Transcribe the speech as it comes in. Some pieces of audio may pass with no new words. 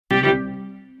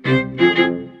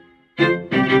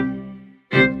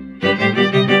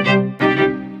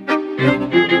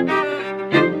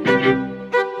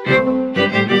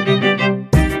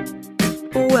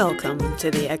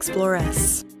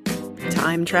Exploress.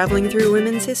 Time traveling through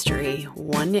women's history,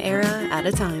 one era at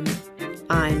a time.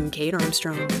 I'm Kate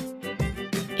Armstrong.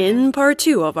 In part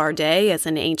 2 of our day as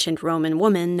an ancient Roman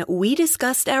woman, we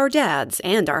discussed our dads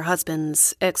and our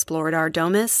husbands, explored our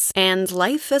domus, and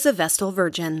life as a Vestal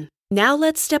virgin. Now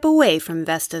let's step away from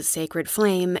Vesta's sacred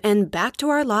flame and back to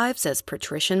our lives as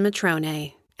patrician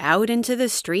matronae. Out into the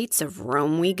streets of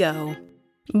Rome we go.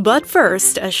 But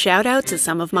first, a shout out to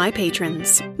some of my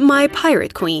patrons. My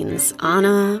pirate queens,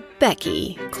 Anna,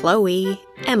 Becky, Chloe,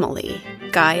 Emily,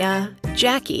 Gaia,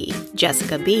 Jackie,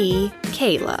 Jessica B,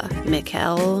 Kayla,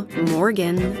 Mikkel,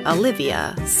 Morgan,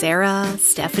 Olivia, Sarah,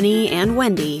 Stephanie, and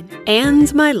Wendy.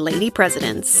 And my lady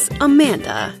presidents,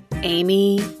 Amanda,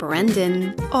 Amy,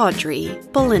 Brendan, Audrey,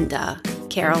 Belinda,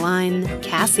 Caroline,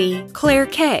 Cassie, Claire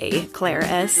K, Claire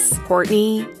S,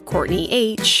 Courtney, Courtney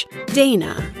H,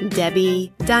 Dana,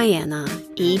 Debbie, Diana,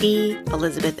 Edie,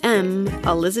 Elizabeth M,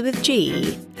 Elizabeth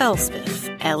G, Elspeth,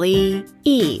 Ellie,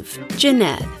 Eve,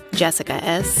 Jeanette, Jessica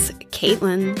S,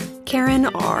 Caitlin, Karen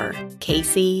R,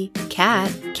 Casey, Kat,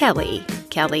 Kelly,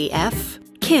 Kelly F,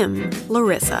 Kim,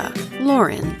 Larissa,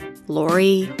 Lauren,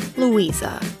 Lori,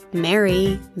 Louisa,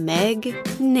 Mary, Meg,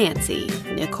 Nancy,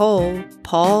 Nicole,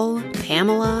 Paul,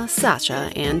 Pamela,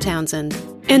 Sasha, and Townsend.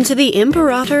 And to the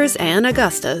Imperators and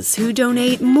Augustas who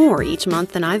donate more each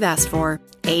month than I've asked for,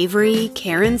 Avery,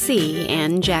 Karen C,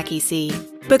 and Jackie C.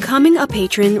 Becoming a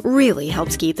patron really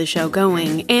helps keep the show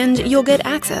going, and you'll get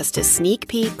access to sneak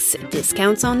peeks,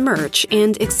 discounts on merch,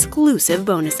 and exclusive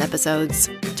bonus episodes.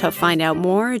 To find out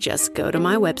more, just go to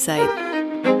my website.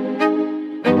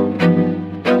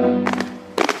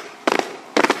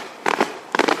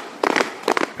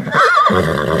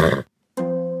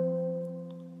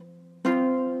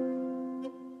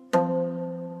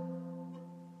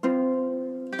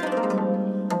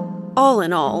 All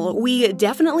in all, we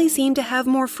definitely seem to have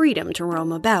more freedom to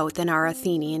roam about than our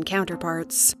Athenian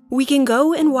counterparts. We can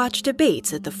go and watch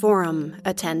debates at the Forum,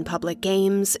 attend public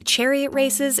games, chariot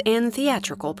races, and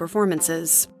theatrical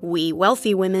performances. We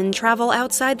wealthy women travel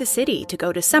outside the city to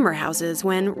go to summer houses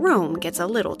when Rome gets a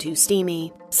little too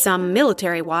steamy. Some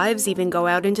military wives even go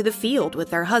out into the field with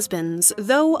their husbands,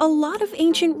 though a lot of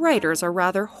ancient writers are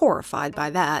rather horrified by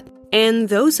that. And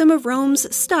though some of Rome's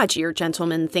stodgier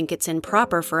gentlemen think it's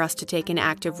improper for us to take an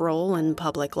active role in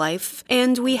public life,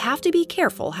 and we have to be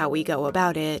careful how we go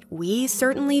about it, we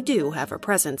certainly do have a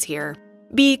presence here.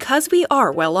 Because we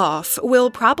are well off, we'll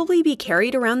probably be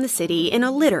carried around the city in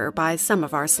a litter by some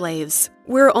of our slaves.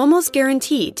 We're almost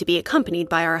guaranteed to be accompanied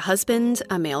by our husband,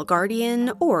 a male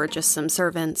guardian, or just some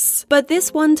servants. But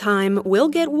this one time, we'll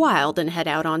get wild and head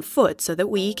out on foot so that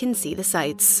we can see the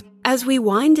sights. As we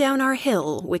wind down our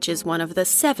hill, which is one of the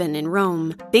 7 in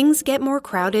Rome, things get more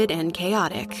crowded and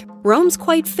chaotic. Rome's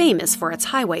quite famous for its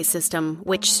highway system,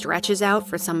 which stretches out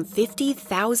for some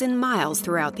 50,000 miles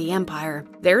throughout the empire.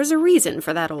 There's a reason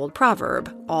for that old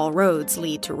proverb, all roads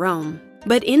lead to Rome.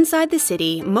 But inside the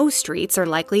city, most streets are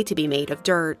likely to be made of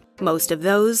dirt. Most of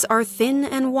those are thin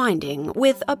and winding,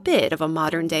 with a bit of a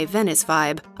modern-day Venice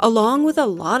vibe, along with a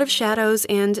lot of shadows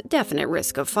and definite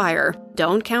risk of fire.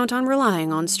 Don't count on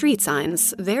relying on street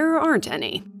signs, there aren't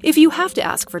any. If you have to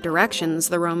ask for directions,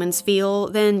 the Romans feel,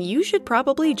 then you should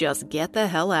probably just get the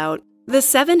hell out. The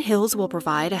 7 hills will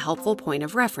provide a helpful point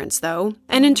of reference, though,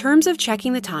 and in terms of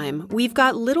checking the time, we've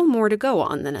got little more to go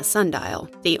on than a sundial.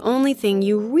 The only thing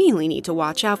you really need to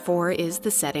watch out for is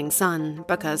the setting sun,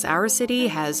 because our city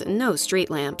has no street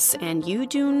lamps, and you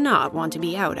do not want to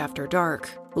be out after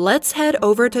dark. Let's head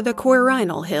over to the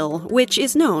Quirinal Hill, which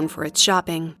is known for its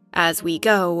shopping. As we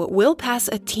go, we'll pass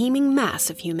a teeming mass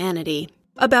of humanity.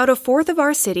 About a fourth of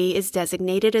our city is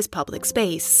designated as public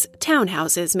space,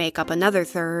 townhouses make up another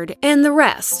third, and the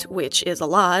rest, which is a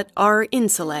lot, are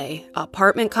insulae,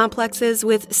 apartment complexes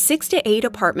with 6 to 8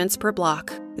 apartments per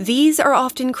block. These are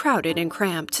often crowded and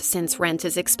cramped since rent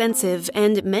is expensive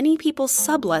and many people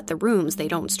sublet the rooms they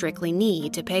don't strictly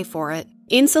need to pay for it.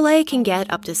 Insulae can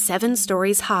get up to 7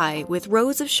 stories high with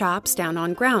rows of shops down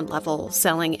on ground level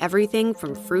selling everything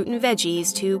from fruit and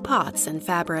veggies to pots and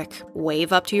fabric.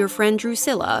 Wave up to your friend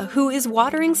Drusilla, who is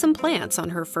watering some plants on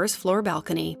her first floor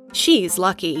balcony. She's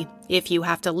lucky. If you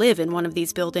have to live in one of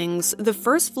these buildings, the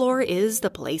first floor is the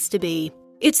place to be.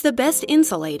 It's the best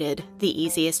insulated, the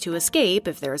easiest to escape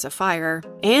if there's a fire,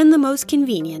 and the most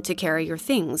convenient to carry your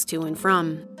things to and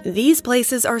from. These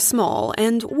places are small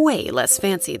and way less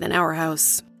fancy than our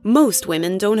house. Most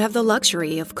women don't have the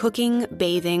luxury of cooking,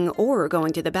 bathing, or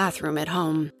going to the bathroom at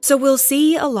home, so we'll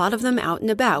see a lot of them out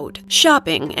and about,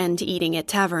 shopping and eating at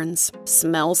taverns.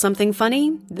 Smell something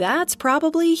funny? That's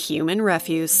probably human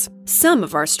refuse. Some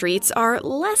of our streets are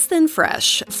less than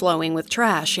fresh, flowing with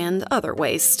trash and other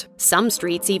waste. Some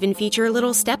streets even feature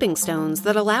little stepping stones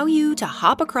that allow you to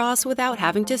hop across without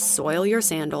having to soil your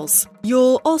sandals.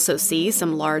 You'll also see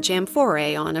some large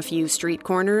amphorae on a few street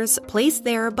corners, placed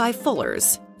there by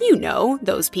fullers. You know,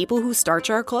 those people who starch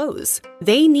our clothes.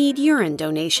 They need urine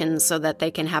donations so that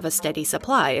they can have a steady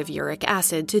supply of uric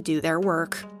acid to do their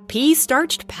work.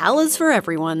 Pea-starched palas for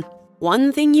everyone.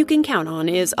 One thing you can count on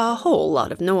is a whole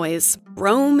lot of noise.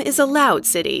 Rome is a loud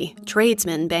city,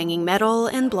 tradesmen banging metal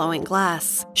and blowing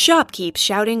glass, shopkeepers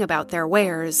shouting about their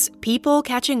wares, people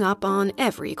catching up on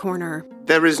every corner.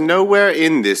 "There is nowhere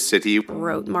in this city,"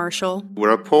 wrote Marshall, "where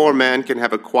a poor man can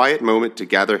have a quiet moment to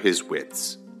gather his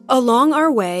wits." Along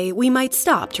our way, we might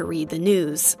stop to read the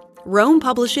news. Rome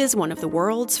publishes one of the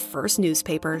world's first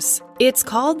newspapers. It's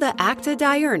called the Acta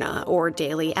Diurna, or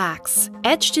Daily Acts,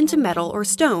 etched into metal or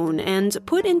stone and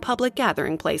put in public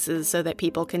gathering places so that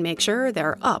people can make sure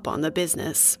they're up on the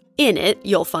business. In it,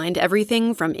 you'll find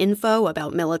everything from info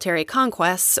about military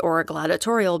conquests or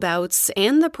gladiatorial bouts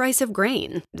and the price of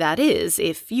grain. That is,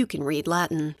 if you can read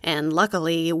Latin. And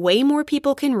luckily, way more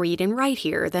people can read and write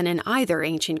here than in either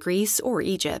ancient Greece or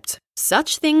Egypt.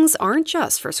 Such things aren't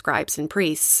just for scribes and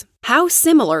priests. How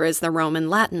similar is the Roman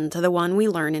Latin to the one we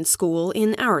learn in school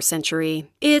in our century?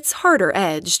 It's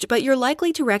harder-edged, but you're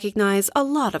likely to recognize a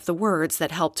lot of the words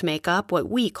that helped make up what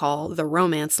we call the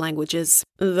Romance languages.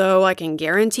 Though I can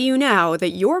guarantee you now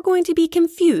that you're going to be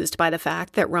confused by the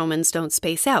fact that Romans don't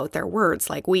space out their words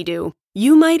like we do.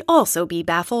 You might also be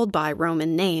baffled by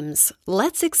Roman names.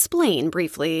 Let's explain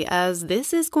briefly, as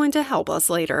this is going to help us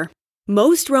later.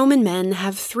 Most Roman men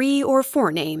have 3 or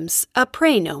 4 names, a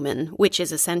praenomen, which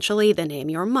is essentially the name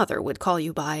your mother would call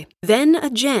you by, then a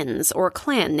gens or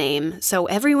clan name, so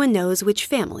everyone knows which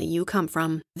family you come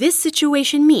from. This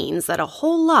situation means that a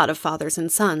whole lot of fathers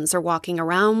and sons are walking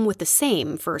around with the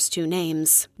same first 2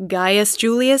 names. Gaius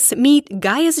Julius meet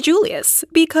Gaius Julius,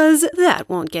 because that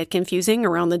won't get confusing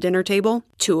around the dinner table.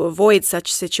 To avoid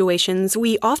such situations,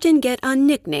 we often get a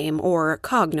nickname or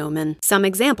cognomen. Some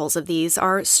examples of these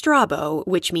are Strabo,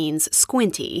 which means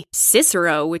squinty,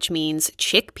 Cicero, which means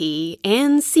chickpea,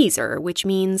 and Caesar, which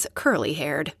means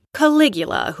curly-haired.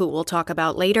 Caligula, who we'll talk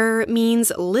about later,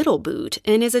 means little boot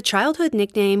and is a childhood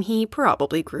nickname he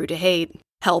probably grew to hate.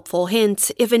 Helpful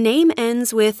hint, if a name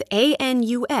ends with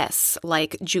ANUS,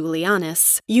 like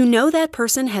Julianus, you know that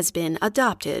person has been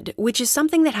adopted, which is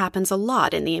something that happens a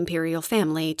lot in the imperial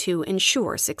family to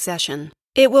ensure succession.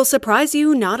 It will surprise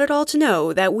you not at all to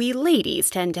know that we ladies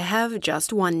tend to have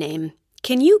just one name.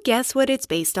 Can you guess what it's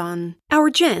based on? Our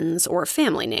gens, or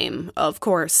family name, of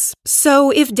course.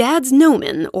 So if Dad's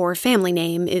nomen, or family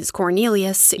name, is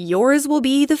Cornelius, yours will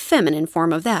be the feminine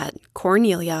form of that,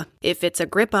 Cornelia. If it's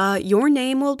Agrippa, your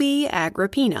name will be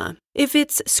Agrippina. If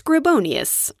it's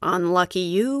Scribonius, unlucky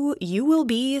you, you will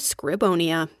be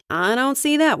Scribonia. I don't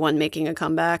see that one making a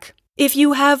comeback. If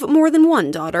you have more than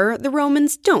one daughter, the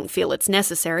Romans don't feel it's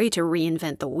necessary to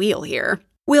reinvent the wheel here.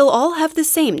 We'll all have the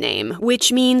same name,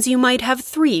 which means you might have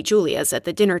 3 Julias at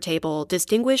the dinner table,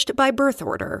 distinguished by birth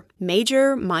order,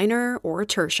 major, minor, or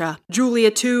tertia.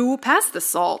 Julia 2, pass the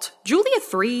salt. Julia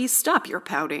 3, stop your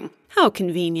pouting. How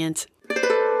convenient.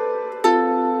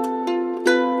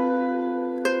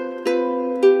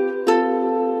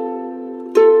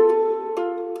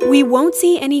 We won't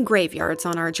see any graveyards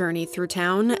on our journey through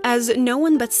town, as no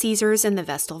one but Caesars and the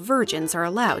Vestal Virgins are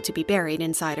allowed to be buried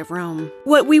inside of Rome.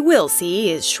 What we will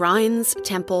see is shrines,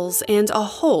 temples, and a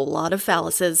whole lot of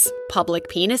phalluses. Public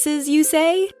penises, you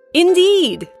say?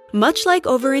 Indeed! Much like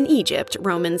over in Egypt,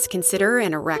 Romans consider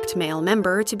an erect male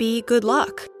member to be good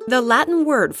luck. The Latin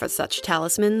word for such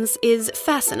talismans is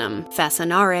fascinum.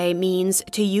 Fascinare means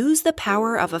to use the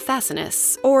power of a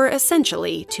fascinus, or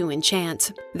essentially to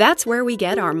enchant. That's where we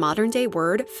get our modern-day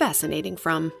word fascinating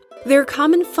from. Their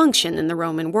common function in the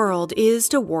Roman world is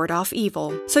to ward off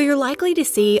evil, so you're likely to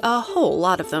see a whole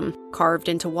lot of them, carved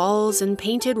into walls and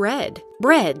painted red,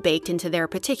 bread baked into their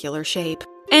particular shape.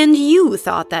 And you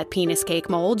thought that penis cake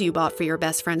mold you bought for your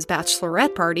best friend's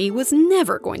bachelorette party was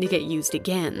never going to get used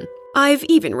again. I've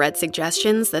even read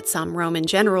suggestions that some Roman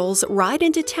generals ride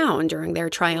into town during their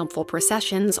triumphal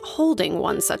processions holding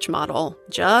one such model,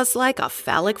 just like a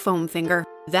phallic foam finger.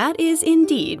 That is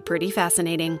indeed pretty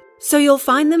fascinating. So you'll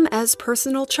find them as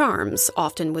personal charms,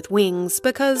 often with wings,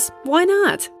 because why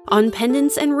not? On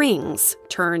pendants and rings,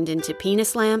 turned into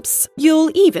penis lamps. You'll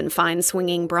even find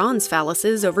swinging bronze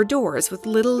phalluses over doors with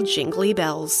little jingly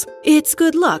bells. It's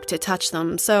good luck to touch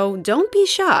them, so don't be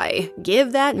shy.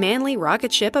 Give that manly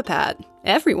rocket ship a pat.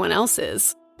 Everyone else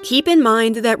is. Keep in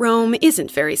mind that Rome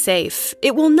isn't very safe.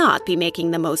 It will not be making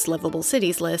the most livable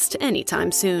cities list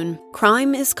anytime soon.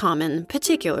 Crime is common,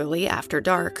 particularly after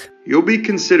dark. You'll be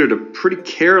considered a pretty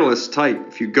careless type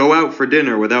if you go out for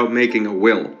dinner without making a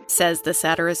will, says the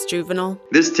satirist Juvenal.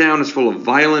 This town is full of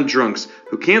violent drunks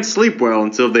who can't sleep well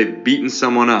until they've beaten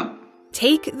someone up.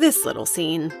 Take this little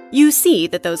scene. You see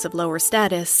that those of lower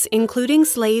status, including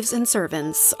slaves and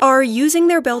servants, are using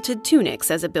their belted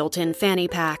tunics as a built-in fanny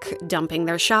pack, dumping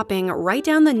their shopping right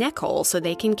down the neck hole so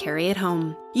they can carry it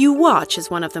home. You watch as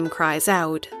one of them cries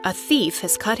out. A thief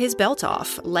has cut his belt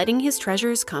off, letting his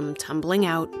treasures come tumbling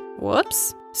out.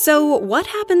 Whoops. So what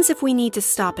happens if we need to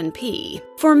stop and pee?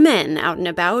 For men out and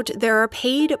about, there are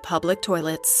paid public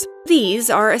toilets. These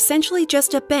are essentially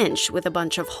just a bench with a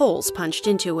bunch of holes punched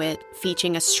into it,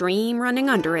 featuring a stream running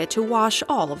under it to wash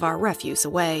all of our refuse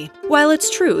away. While it's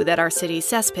true that our city's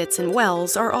cesspits and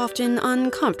wells are often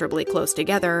uncomfortably close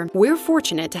together, we're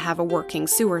fortunate to have a working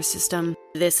sewer system.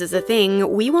 This is a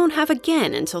thing we won't have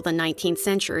again until the 19th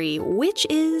century, which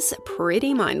is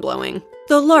pretty mind-blowing.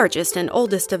 The largest and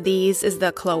oldest of these is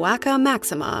the Cloaca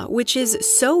Maxima, which is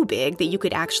so big that you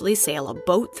could actually sail a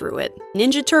boat through it.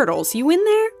 Ninja Turtles, you in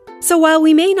there? So while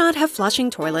we may not have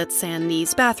flushing toilets and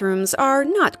these bathrooms are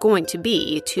not going to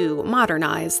be, to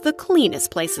modernize, the cleanest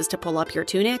places to pull up your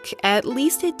tunic, at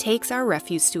least it takes our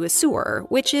refuse to a sewer,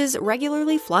 which is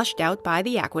regularly flushed out by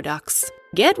the aqueducts.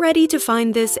 Get ready to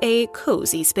find this a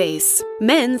cozy space.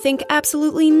 Men think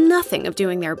absolutely nothing of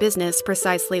doing their business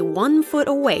precisely 1 foot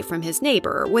away from his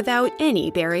neighbor without any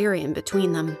barrier in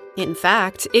between them. In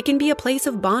fact, it can be a place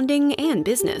of bonding and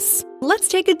business. Let's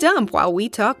take a dump while we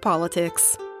talk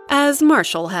politics. As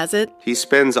Marshall has it, he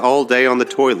spends all day on the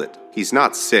toilet. He's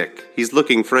not sick. He's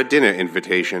looking for a dinner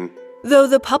invitation. Though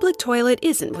the public toilet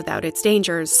isn't without its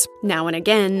dangers. Now and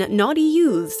again, naughty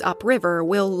youths upriver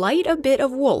will light a bit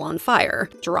of wool on fire,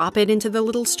 drop it into the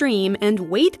little stream, and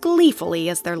wait gleefully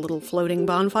as their little floating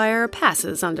bonfire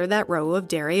passes under that row of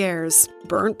derrieres.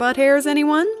 Burnt butt hairs,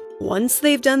 anyone? Once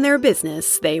they've done their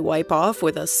business, they wipe off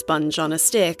with a sponge on a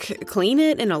stick, clean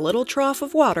it in a little trough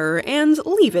of water, and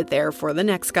leave it there for the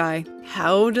next guy.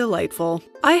 How delightful.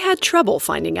 I had trouble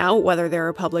finding out whether there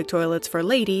are public toilets for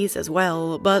ladies as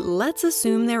well, but let's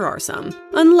assume there are some.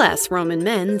 Unless Roman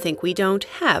men think we don't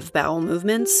have bowel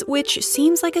movements, which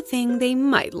seems like a thing they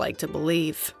might like to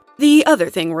believe. The other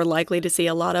thing we're likely to see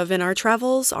a lot of in our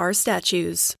travels are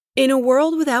statues. In a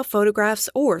world without photographs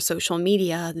or social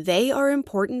media, they are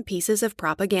important pieces of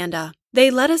propaganda.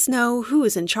 They let us know who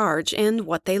is in charge and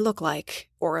what they look like,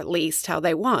 or at least how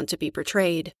they want to be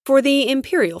portrayed. For the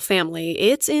imperial family,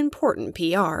 it's important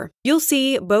PR. You'll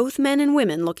see both men and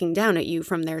women looking down at you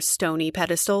from their stony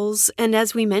pedestals, and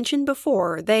as we mentioned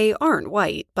before, they aren't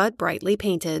white, but brightly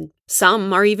painted.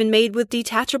 Some are even made with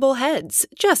detachable heads,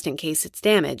 just in case it's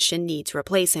damaged and needs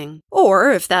replacing.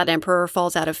 Or, if that emperor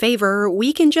falls out of favor,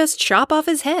 we can just chop off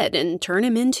his head and turn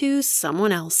him into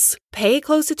someone else. Pay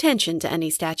close attention to any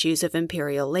statues of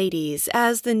imperial ladies,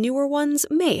 as the newer ones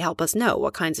may help us know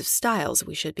what kinds of styles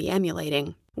we should be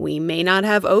emulating. We may not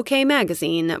have OK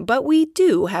Magazine, but we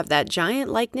do have that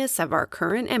giant likeness of our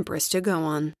current empress to go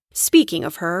on. Speaking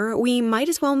of her, we might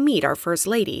as well meet our first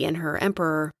lady and her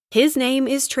emperor. His name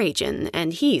is Trajan,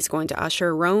 and he's going to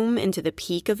usher Rome into the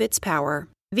peak of its power.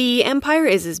 The empire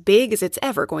is as big as it's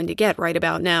ever going to get right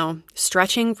about now,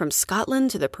 stretching from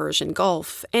Scotland to the Persian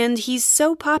Gulf, and he's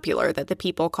so popular that the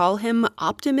people call him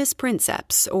Optimus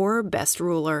Princeps, or Best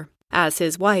Ruler. As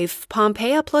his wife,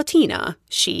 Pompeia Plotina,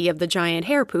 she of the giant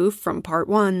hair poof from Part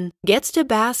 1, gets to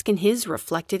bask in his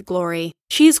reflected glory.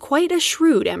 She is quite a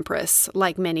shrewd empress.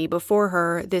 Like many before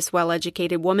her, this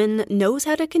well-educated woman knows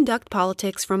how to conduct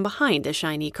politics from behind a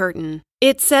shiny curtain.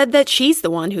 It's said that she's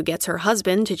the one who gets her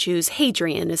husband to choose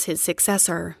Hadrian as his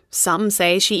successor. Some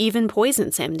say she even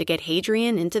poisons him to get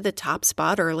Hadrian into the top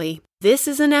spot early. This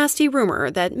is a nasty rumor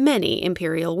that many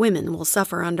imperial women will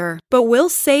suffer under. But we'll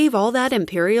save all that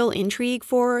imperial intrigue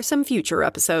for some future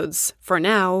episodes. For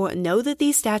now, know that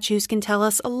these statues can tell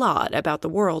us a lot about the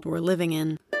world we're living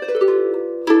in.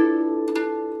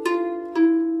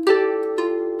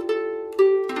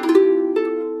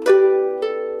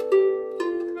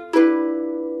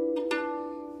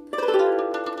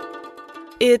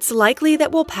 It's likely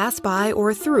that we'll pass by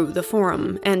or through the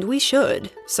Forum, and we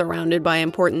should. Surrounded by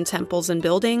important temples and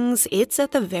buildings, it's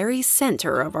at the very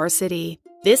center of our city.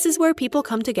 This is where people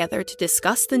come together to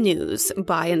discuss the news,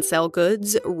 buy and sell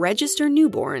goods, register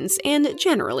newborns, and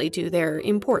generally do their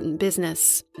important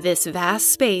business. This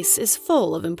vast space is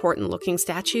full of important-looking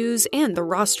statues and the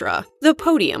rostra, the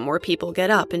podium where people get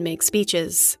up and make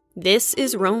speeches. This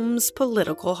is Rome's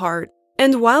political heart.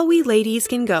 And while we ladies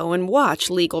can go and watch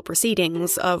legal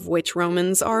proceedings, of which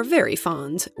Romans are very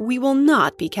fond, we will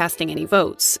not be casting any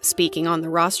votes, speaking on the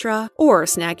rostra, or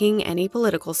snagging any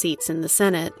political seats in the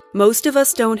Senate. Most of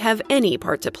us don't have any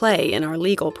part to play in our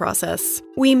legal process.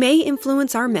 We may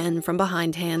influence our men from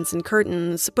behind hands and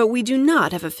curtains, but we do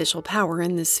not have official power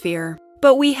in this sphere.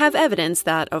 But we have evidence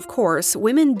that, of course,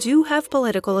 women do have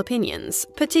political opinions,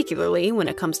 particularly when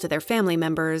it comes to their family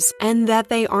members, and that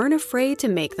they aren't afraid to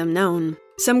make them known.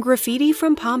 Some graffiti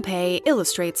from Pompeii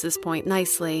illustrates this point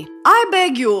nicely. I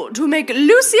beg you to make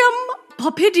Lucium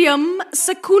Popidium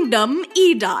Secundum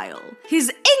edile.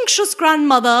 His anxious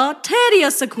grandmother,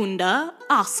 Tertia Secunda,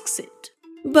 asks it.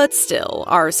 But still,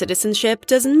 our citizenship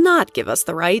does not give us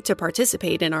the right to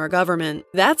participate in our government.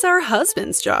 That's our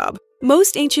husband's job.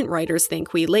 Most ancient writers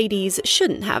think we ladies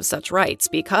shouldn't have such rights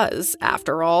because,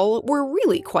 after all, we're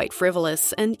really quite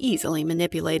frivolous and easily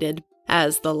manipulated.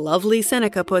 As the lovely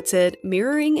Seneca puts it,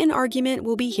 mirroring an argument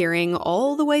we'll be hearing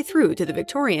all the way through to the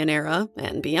Victorian era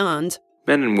and beyond.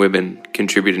 Men and women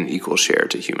contribute an equal share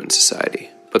to human society,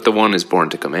 but the one is born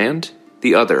to command,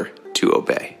 the other to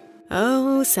obey.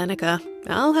 Oh, Seneca.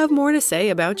 I'll have more to say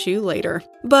about you later.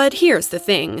 But here's the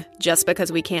thing. Just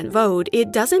because we can't vote,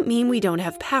 it doesn't mean we don't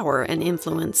have power and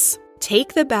influence.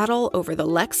 Take the battle over the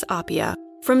Lex Appia.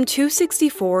 From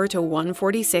 264 to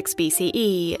 146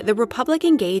 BCE, the Republic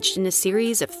engaged in a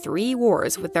series of 3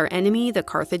 wars with their enemy, the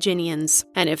Carthaginians.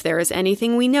 And if there is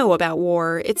anything we know about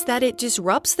war, it's that it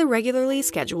disrupts the regularly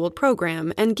scheduled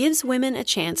program and gives women a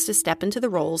chance to step into the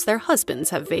roles their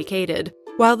husbands have vacated.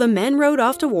 While the men rode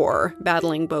off to war,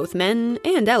 battling both men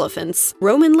and elephants,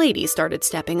 Roman ladies started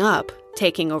stepping up,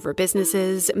 taking over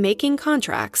businesses, making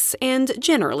contracts, and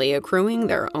generally accruing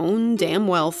their own damn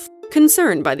wealth.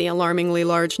 Concerned by the alarmingly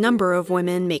large number of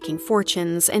women making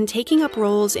fortunes and taking up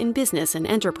roles in business and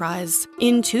enterprise,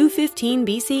 in 215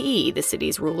 BCE, the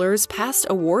city's rulers passed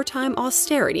a wartime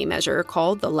austerity measure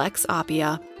called the Lex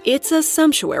Appia. It's a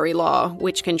sumptuary law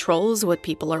which controls what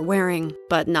people are wearing,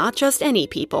 but not just any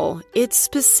people. It's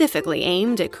specifically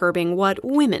aimed at curbing what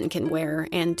women can wear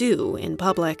and do in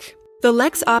public. The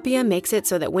Lex Appia makes it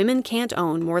so that women can't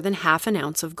own more than half an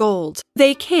ounce of gold.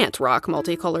 They can't rock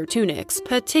multicolored tunics,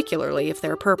 particularly if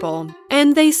they're purple.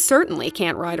 And they certainly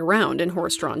can't ride around in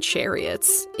horse-drawn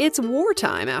chariots. It's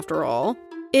wartime, after all.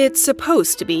 It's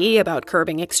supposed to be about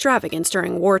curbing extravagance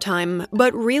during wartime,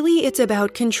 but really it's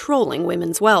about controlling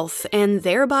women's wealth and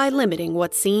thereby limiting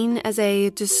what's seen as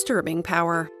a disturbing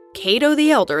power. Cato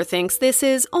the Elder thinks this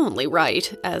is only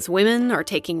right, as women are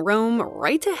taking Rome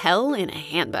right to hell in a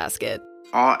handbasket.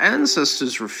 Our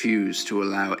ancestors refused to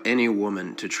allow any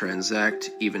woman to transact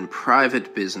even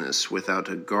private business without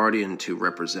a guardian to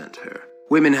represent her.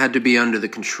 Women had to be under the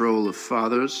control of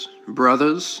fathers,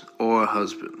 brothers, or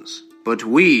husbands. But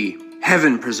we,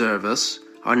 heaven preserve us,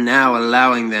 are now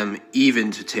allowing them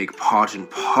even to take part in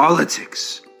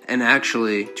politics, and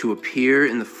actually to appear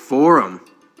in the forum,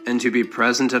 and to be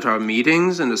present at our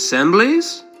meetings and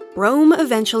assemblies? Rome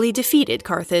eventually defeated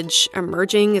Carthage,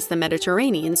 emerging as the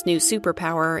Mediterranean's new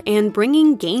superpower and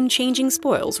bringing game-changing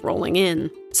spoils rolling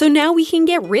in. So now we can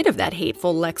get rid of that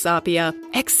hateful Lex Appia,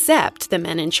 except the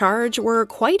men in charge were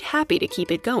quite happy to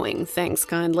keep it going, thanks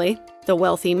kindly. The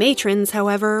wealthy matrons,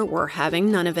 however, were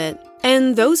having none of it.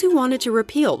 And those who wanted to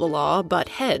repeal the law butt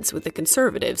heads with the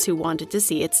conservatives who wanted to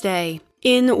see it stay.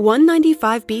 In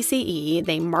 195 BCE,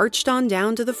 they marched on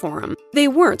down to the Forum. They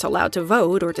weren't allowed to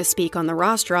vote or to speak on the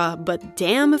rostra, but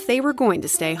damn if they were going to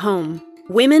stay home.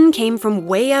 Women came from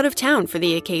way out of town for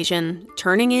the occasion,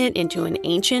 turning it into an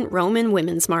ancient Roman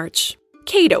women's march.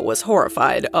 Cato was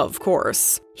horrified, of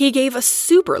course. He gave a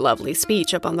super lovely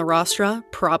speech up on the rostra,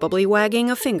 probably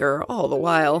wagging a finger all the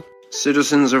while.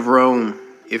 Citizens of Rome,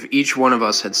 if each one of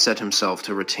us had set himself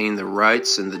to retain the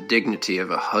rights and the dignity of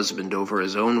a husband over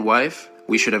his own wife,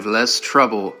 we should have less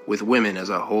trouble with women as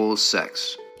a whole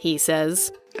sex. He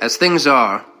says, As things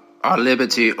are, our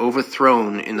liberty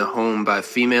overthrown in the home by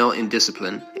female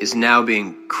indiscipline is now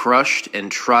being crushed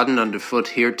and trodden underfoot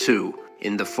here too,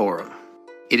 in the Forum.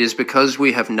 It is because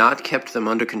we have not kept them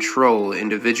under control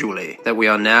individually that we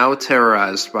are now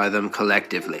terrorized by them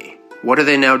collectively. What are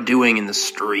they now doing in the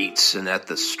streets and at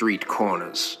the street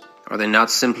corners? Are they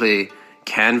not simply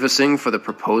canvassing for the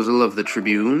proposal of the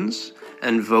tribunes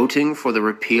and voting for the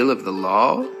repeal of the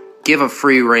law? Give a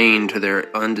free rein to their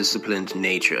undisciplined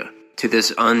nature, to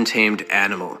this untamed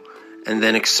animal, and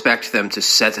then expect them to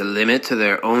set a limit to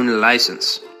their own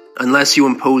license. Unless you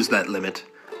impose that limit,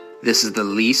 this is the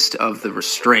least of the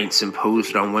restraints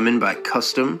imposed on women by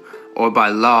custom or by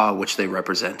law which they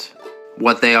represent.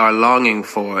 What they are longing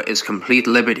for is complete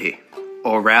liberty,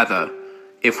 or rather,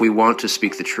 if we want to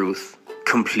speak the truth,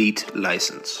 complete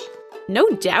license. No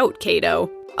doubt, Cato.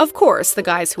 Of course, the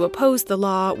guys who opposed the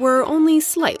law were only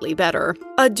slightly better.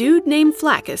 A dude named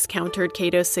Flaccus countered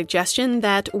Cato's suggestion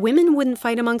that women wouldn't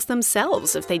fight amongst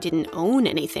themselves if they didn't own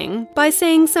anything by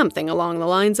saying something along the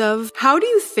lines of, "How do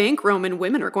you think Roman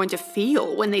women are going to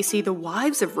feel when they see the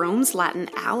wives of Rome's Latin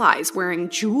allies wearing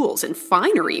jewels and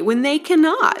finery when they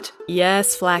cannot?"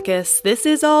 Yes, Flaccus, this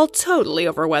is all totally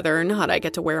over whether or not I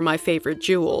get to wear my favorite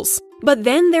jewels. But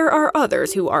then there are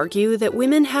others who argue that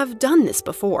women have done this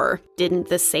before. Didn't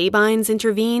the Sabines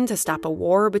intervene to stop a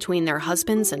war between their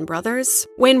husbands and brothers?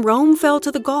 When Rome fell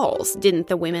to the Gauls, didn't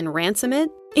the women ransom it?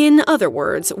 In other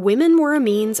words, women were a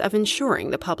means of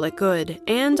ensuring the public good,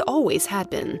 and always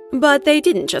had been. But they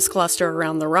didn't just cluster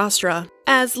around the rostra,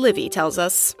 as Livy tells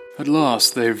us. At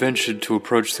last they ventured to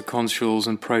approach the consuls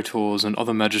and praetors and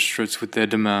other magistrates with their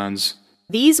demands.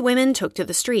 These women took to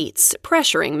the streets,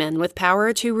 pressuring men with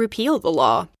power to repeal the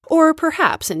law, or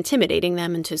perhaps intimidating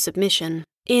them into submission.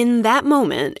 In that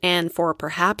moment, and for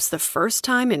perhaps the first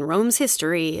time in Rome's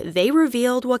history, they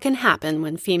revealed what can happen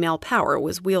when female power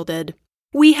was wielded.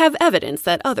 We have evidence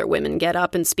that other women get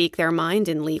up and speak their mind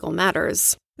in legal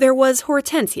matters. There was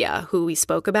Hortensia, who we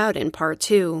spoke about in Part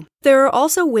 2. There are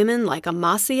also women like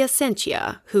Amasia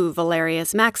Sentia, who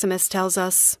Valerius Maximus tells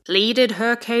us, pleaded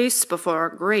her case before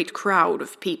a great crowd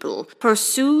of people,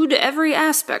 pursued every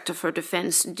aspect of her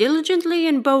defense diligently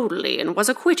and boldly, and was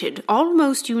acquitted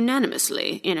almost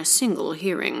unanimously in a single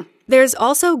hearing. There's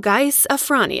also Gaius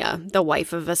Afrania, the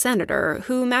wife of a senator,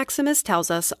 who Maximus tells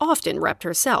us often repped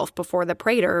herself before the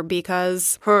praetor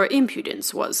because her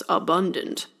impudence was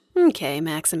abundant. Okay,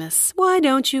 Maximus, why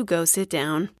don't you go sit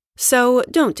down? So,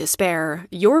 don't despair.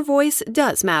 Your voice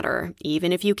does matter,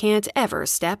 even if you can't ever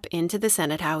step into the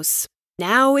Senate House.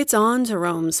 Now it's on to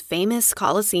Rome's famous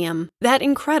Coliseum. That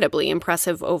incredibly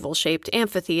impressive oval-shaped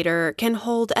amphitheater can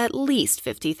hold at least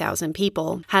 50,000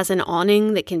 people, has an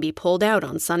awning that can be pulled out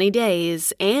on sunny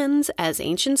days, and, as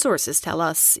ancient sources tell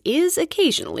us, is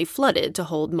occasionally flooded to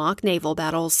hold mock naval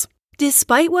battles.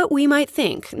 Despite what we might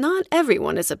think, not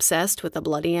everyone is obsessed with the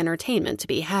bloody entertainment to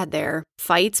be had there.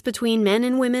 Fights between men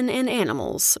and women and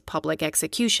animals, public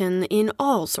execution in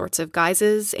all sorts of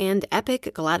guises, and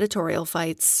epic gladiatorial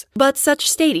fights. But such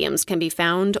stadiums can be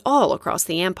found all across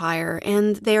the empire,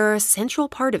 and they're a central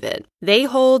part of it. They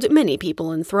hold many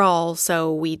people in thrall,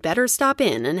 so we'd better stop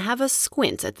in and have a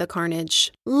squint at the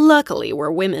carnage. Luckily,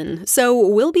 we're women, so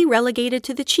we'll be relegated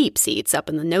to the cheap seats up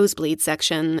in the nosebleed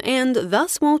section, and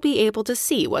thus won't be able to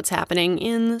see what's happening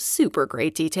in super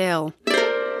great detail.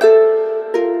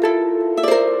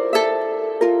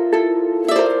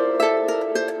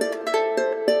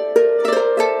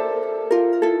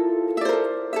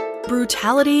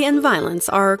 Brutality and violence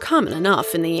are common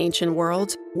enough in the ancient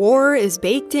world. War is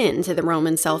baked into the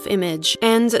Roman self-image,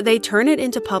 and they turn it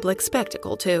into public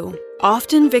spectacle too.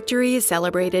 Often victory is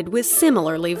celebrated with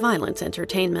similarly violent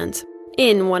entertainment.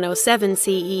 In 107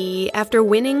 CE, after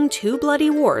winning 2 bloody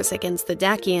wars against the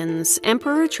Dacians,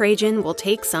 Emperor Trajan will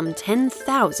take some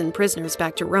 10,000 prisoners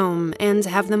back to Rome and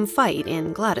have them fight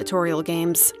in gladiatorial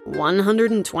games.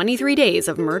 123 days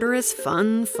of murderous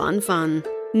fun.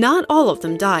 Not all of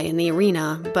them die in the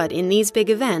arena, but in these big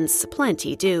events,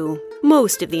 plenty do.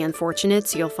 Most of the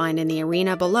unfortunates you'll find in the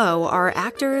arena below are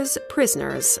actors,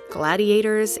 prisoners,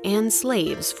 gladiators, and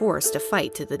slaves forced to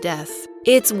fight to the death.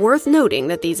 It's worth noting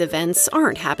that these events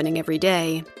aren't happening every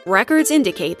day. Records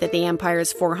indicate that the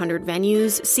Empire's 400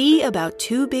 venues see about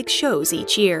 2 big shows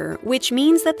each year, which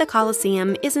means that the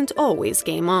Coliseum isn't always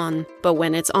game on. But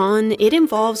when it's on, it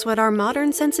involves what our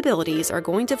modern sensibilities are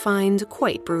going to find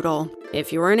quite brutal.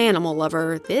 If you're an animal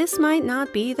lover, this might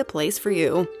not be the place for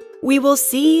you. We will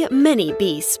see many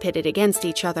beasts pitted against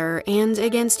each other and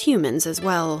against humans as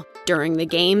well. During the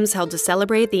games held to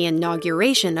celebrate the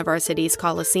inauguration of our city's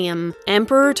Coliseum,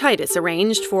 Emperor Titus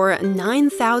arranged for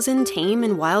 9,000 tame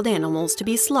and wild animals to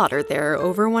be slaughtered there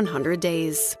over 100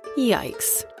 days.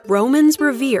 Yikes. Romans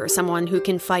revere someone who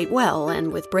can fight well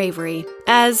and with bravery.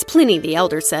 As Pliny the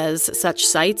Elder says, such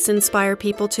sights inspire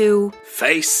people to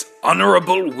face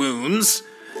honorable wounds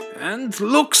and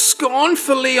look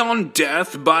scornfully on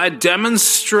death by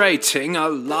demonstrating a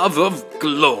love of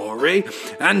glory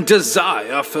and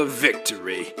desire for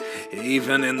victory,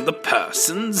 even in the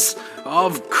persons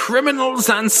of criminals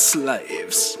and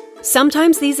slaves.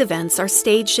 Sometimes these events are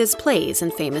staged as plays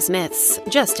and famous myths,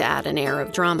 just to add an air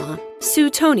of drama.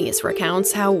 Suetonius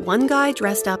recounts how one guy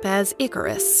dressed up as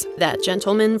Icarus, that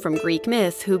gentleman from Greek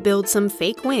myth who builds some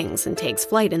fake wings and takes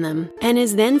flight in them, and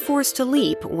is then forced to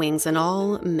leap, wings and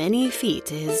all, many feet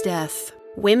to his death.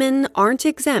 Women aren't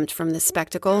exempt from this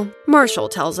spectacle. Marshall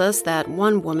tells us that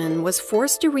one woman was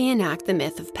forced to reenact the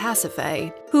myth of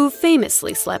Pasiphae, who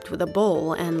famously slept with a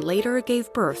bull and later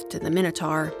gave birth to the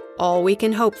Minotaur. All we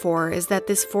can hope for is that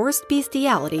this forced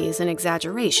bestiality is an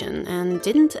exaggeration and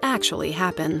didn't actually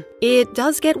happen. It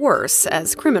does get worse,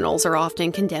 as criminals are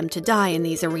often condemned to die in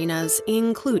these arenas,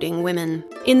 including women.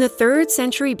 In the 3rd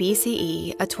century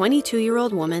BCE, a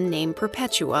 22-year-old woman named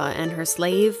Perpetua and her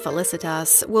slave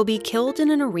Felicitas will be killed in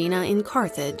an arena in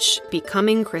Carthage,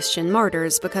 becoming Christian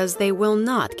martyrs because they will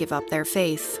not give up their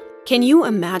faith. Can you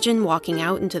imagine walking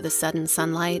out into the sudden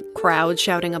sunlight, crowd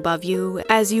shouting above you,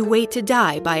 as you wait to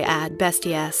die by ad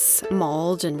bestias,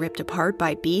 mauled and ripped apart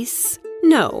by beasts?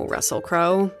 No, Russell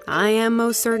Crowe, I am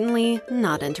most certainly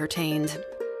not entertained.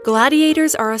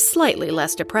 Gladiators are a slightly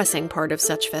less depressing part of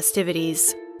such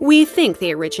festivities. We think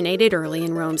they originated early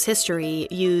in Rome's history,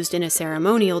 used in a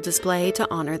ceremonial display to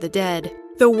honor the dead.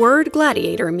 The word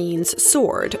gladiator means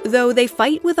sword, though they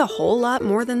fight with a whole lot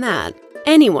more than that.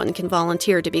 Anyone can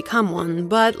volunteer to become one,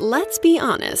 but let's be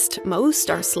honest, most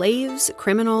are slaves,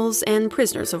 criminals, and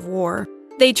prisoners of war.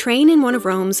 They train in one of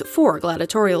Rome's 4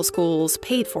 gladiatorial schools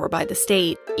paid for by the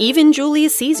state. Even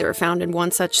Julius Caesar founded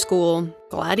one such school.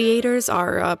 Gladiators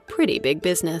are a pretty big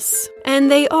business.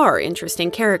 And they are interesting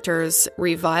characters,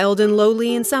 reviled and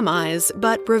lowly in some eyes,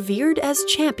 but revered as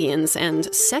champions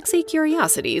and sexy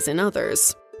curiosities in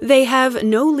others. They have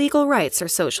no legal rights or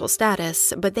social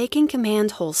status, but they can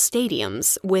command whole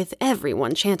stadiums, with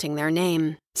everyone chanting their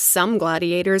name. Some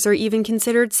gladiators are even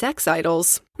considered sex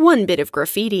idols. One bit of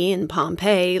graffiti in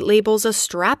Pompeii labels a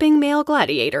strapping male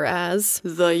gladiator as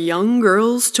the young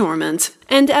girl's torment.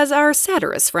 And as our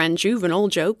satirist friend Juvenal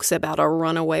jokes about a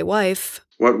runaway wife,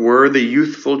 What were the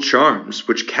youthful charms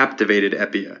which captivated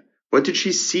Eppia? What did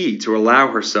she see to allow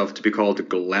herself to be called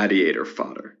gladiator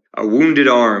fodder? A wounded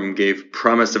arm gave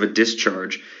promise of a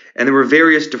discharge, and there were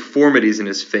various deformities in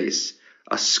his face.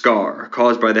 A scar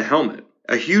caused by the helmet,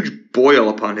 a huge boil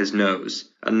upon his nose,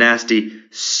 a nasty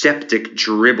septic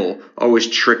dribble always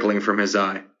trickling from his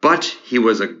eye. But he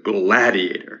was a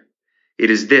gladiator. It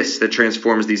is this that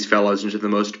transforms these fellows into the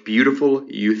most beautiful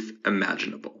youth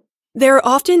imaginable. They're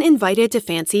often invited to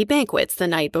fancy banquets the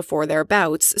night before their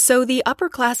bouts, so the upper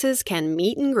classes can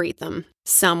meet and greet them.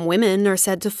 Some women are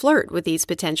said to flirt with these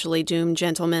potentially doomed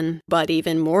gentlemen, but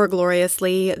even more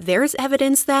gloriously, there's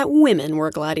evidence that women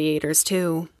were gladiators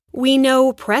too. We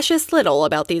know precious little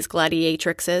about these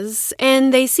gladiatrixes,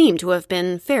 and they seem to have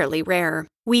been fairly rare.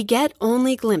 We get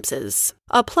only glimpses.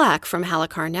 A plaque from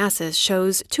Halicarnassus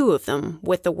shows 2 of them,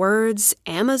 with the words,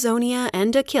 Amazonia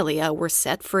and Aquileia were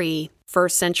set free.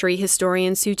 1st century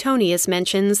historian Suetonius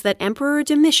mentions that Emperor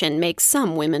Domitian makes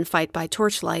some women fight by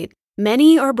torchlight.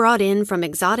 Many are brought in from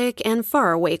exotic and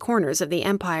faraway corners of the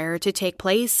empire to take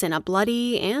place in a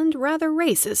bloody and rather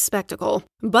racist spectacle.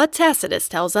 But Tacitus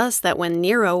tells us that when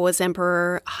Nero was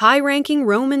emperor, high-ranking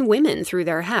Roman women threw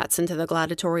their hats into the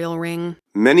gladiatorial ring.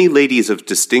 Many ladies of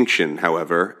distinction,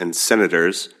 however, and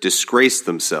senators, disgraced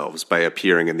themselves by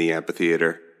appearing in the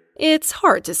amphitheater. It's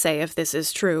hard to say if this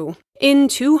is true. In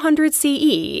 200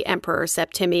 CE, Emperor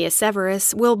Septimius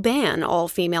Severus will ban all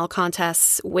female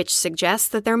contests, which suggests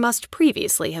that there must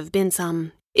previously have been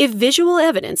some. If visual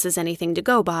evidence is anything to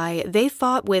go by, they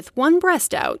fought with one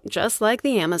breast out, just like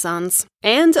the Amazons.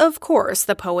 And of course,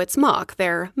 the poets mock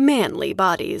their manly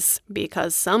bodies,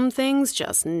 because some things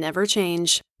just never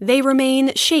change. They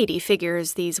remain shady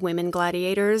figures, these women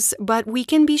gladiators, but we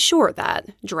can be sure that,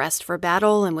 dressed for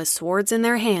battle and with swords in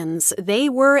their hands, they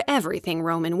were everything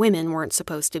Roman women weren't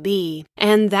supposed to be.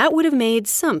 And that would have made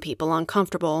some people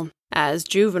uncomfortable. As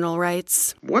Juvenal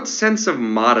writes, What sense of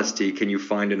modesty can you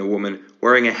find in a woman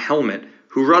wearing a helmet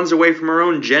who runs away from her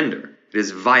own gender? It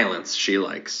is violence she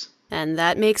likes. And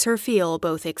that makes her feel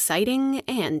both exciting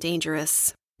and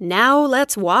dangerous. Now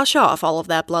let's wash off all of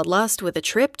that bloodlust with a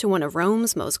trip to one of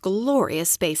Rome's most glorious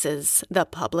spaces, the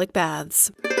public baths.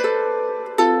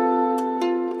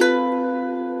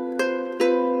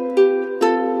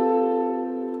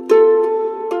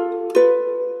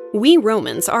 We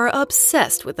Romans are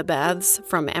obsessed with the baths,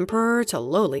 from emperor to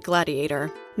lowly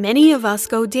gladiator. Many of us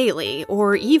go daily,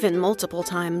 or even multiple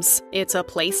times. It's a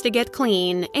place to get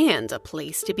clean and a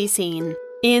place to be seen.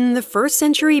 In the 1st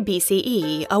century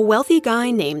BCE, a wealthy guy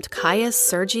named Caius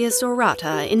Sergius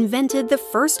Orata invented the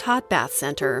first hot bath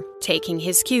center, taking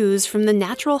his cues from the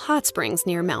natural hot springs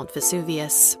near Mount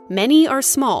Vesuvius. Many are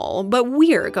small, but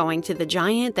we're going to the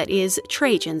giant that is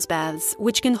Trajan's Baths,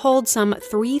 which can hold some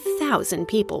 3,000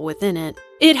 people within it.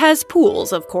 It has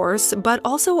pools, of course, but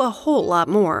also a whole lot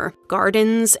more.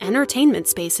 Gardens, entertainment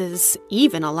spaces,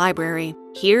 even a library.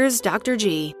 Here's Dr.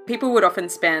 G. People would often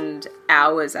spend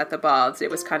hours at the baths. It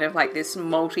was kind of like this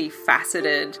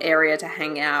multifaceted area to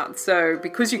hang out. So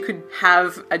because you could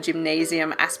have a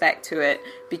gymnasium aspect to it,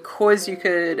 because you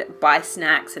could buy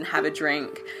snacks and have a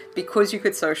drink, because you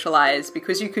could socialize,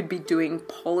 because you could be doing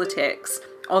politics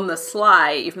on the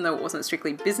sly, even though it wasn't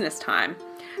strictly business time,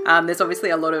 there's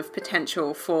obviously a lot of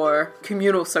potential for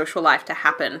communal social life to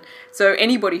happen. So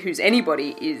anybody who's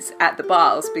anybody is at the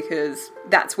baths because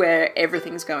that's where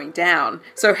everything's going down.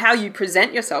 So how you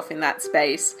present yourself in that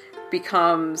space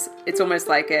becomes, it's almost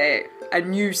like a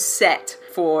new set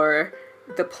for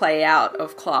the play out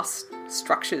of class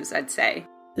structures, I'd say.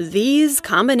 These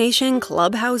combination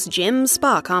clubhouse gym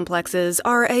spa complexes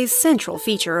are a central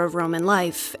feature of Roman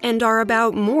life and are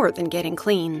about more than getting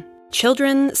clean.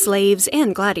 Children, slaves,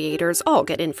 and gladiators all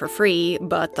get in for free,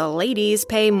 but the ladies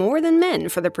pay more than men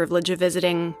for the privilege of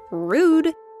visiting.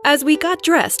 Rude. As we got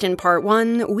dressed in part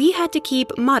 1, we had to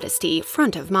keep modesty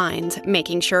front of mind,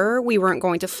 making sure we weren't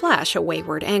going to flash a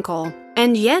wayward ankle.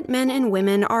 And yet men and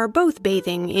women are both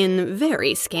bathing in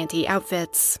very scanty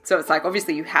outfits. So it's like,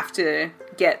 obviously you have to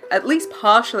get at least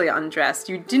partially undressed.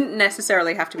 You didn't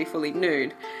necessarily have to be fully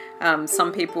nude.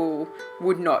 Some people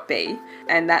would not be,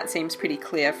 and that seems pretty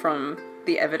clear from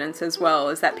the evidence as well,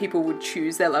 is that people would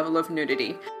choose their level of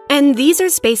nudity. And these are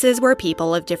spaces where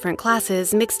people of different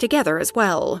classes mix together as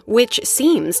well, which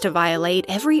seems to violate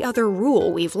every other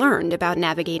rule we've learned about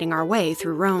navigating our way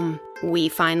through Rome. We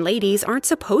fine ladies aren't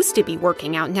supposed to be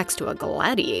working out next to a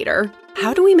gladiator.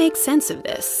 How do we make sense of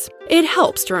this? It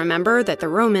helps to remember that the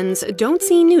Romans don't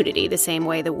see nudity the same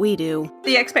way that we do.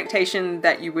 The expectation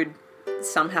that you would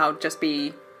somehow just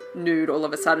be nude all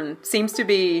of a sudden seems to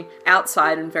be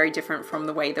outside and very different from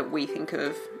the way that we think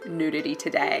of nudity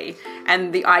today.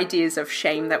 And the ideas of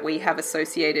shame that we have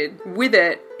associated with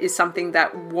it is something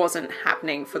that wasn't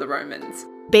happening for the Romans.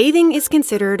 Bathing is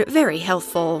considered very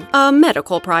healthful, a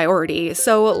medical priority,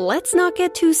 so let's not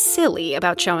get too silly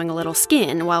about showing a little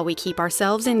skin while we keep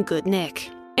ourselves in good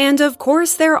nick. And of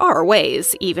course there are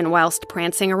ways, even whilst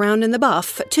prancing around in the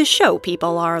buff, to show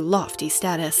people our lofty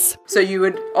status. So you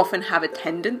would often have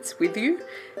attendants with you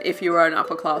if you were an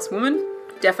upper class woman.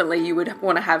 Definitely you would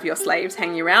want to have your slaves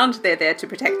hanging around. They're there to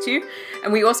protect you.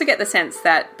 And we also get the sense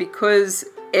that because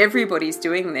everybody's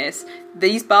doing this,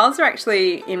 these baths are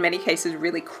actually, in many cases,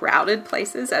 really crowded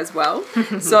places as well.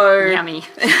 So Yummy.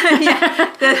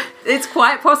 It's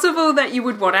quite possible that you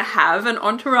would want to have an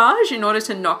entourage in order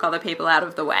to knock other people out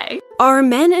of the way. Are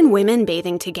men and women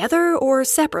bathing together or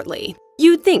separately?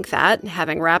 You'd think that,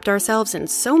 having wrapped ourselves in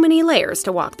so many layers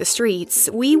to walk the streets,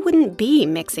 we wouldn't be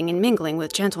mixing and mingling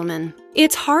with gentlemen.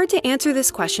 It's hard to answer this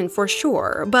question for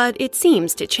sure, but it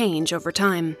seems to change over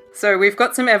time. So we've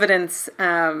got some evidence,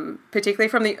 particularly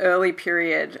from the early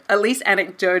period, at least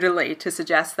anecdotally, to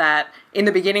suggest that in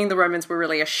the beginning the Romans were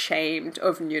really ashamed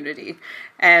of nudity.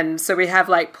 And so we have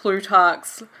like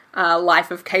Plutarch's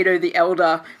Life of Cato the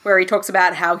Elder, where he talks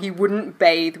about how he wouldn't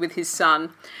bathe with his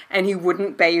son, and he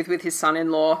wouldn't bathe with his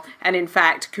son-in-law, and in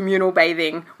fact communal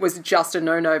bathing was just a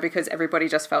no-no because everybody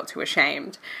just felt too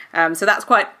ashamed. So that's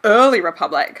quite early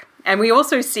Republic. And we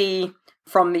also see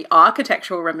from the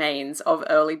architectural remains of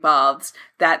early baths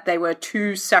that they were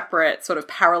two separate sort of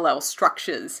parallel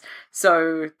structures.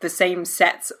 So the same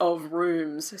sets of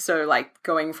rooms, so like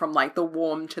going from like the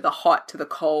warm to the hot to the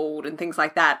cold and things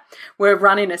like that, were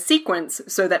run in a sequence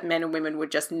so that men and women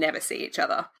would just never see each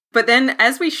other. But then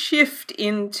as we shift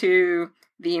into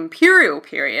the imperial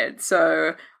period,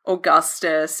 so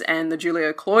Augustus and the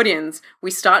Julio-Claudians, we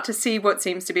start to see what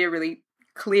seems to be a really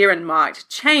clear and marked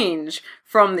change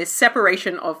from this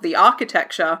separation of the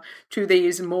architecture to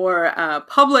these more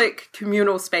public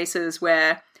communal spaces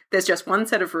where there's just one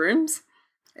set of rooms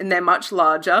and they're much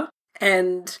larger.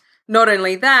 And not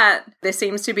only that, there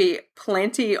seems to be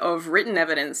plenty of written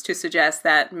evidence to suggest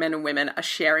that men and women are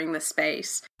sharing the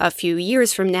space. A few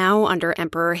years from now, under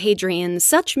Emperor Hadrian,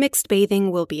 such mixed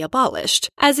bathing will be abolished,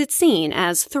 as it's seen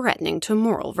as threatening to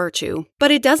moral virtue.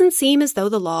 But it doesn't seem as though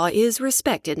the law is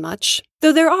respected much,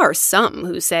 though there are some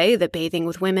who say that bathing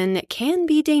with women can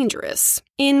be dangerous,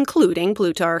 including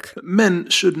Plutarch. Men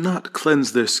should not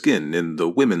cleanse their skin in the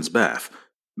women's bath.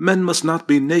 Men must not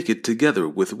be naked together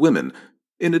with women.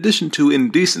 In addition to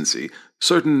indecency,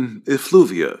 certain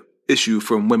effluvia issue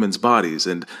from women's bodies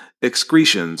and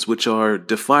excretions which are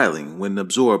defiling when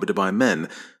absorbed by men.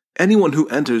 Anyone who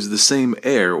enters the same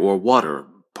air or water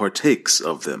partakes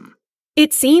of them.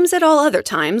 It seems at all other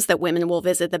times that women will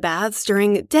visit the baths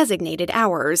during designated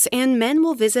hours and men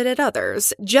will visit at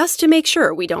others, just to make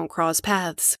sure we don't cross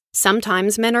paths.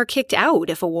 Sometimes men are kicked out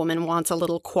if a woman wants a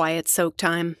little quiet soak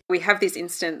time. We have this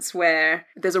instance where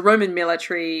there's a Roman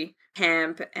military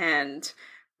camp, and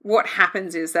what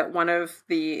happens is that one of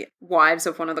the wives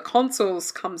of one of the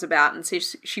consuls comes about and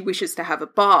says she wishes to have a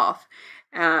bath.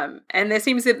 And there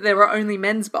seems that there are only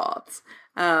men's baths.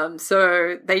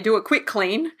 So they do a quick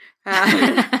clean.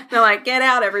 They're like, get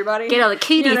out, everybody. Get all the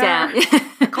cuties out.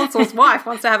 The consul's wife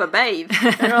wants to have a bathe.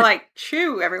 And they're like,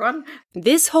 shoo, everyone.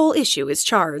 This whole issue is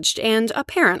charged and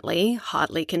apparently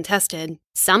hotly contested.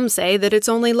 Some say that it's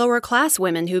only lower-class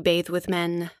women who bathe with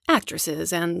men,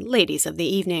 actresses and ladies of the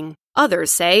evening.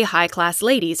 Others say high-class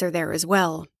ladies are there as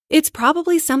well. It's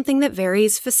probably something that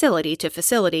varies facility to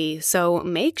facility, so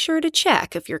make sure to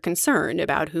check if you're concerned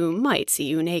about who might see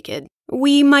you naked.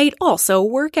 We might also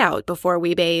work out before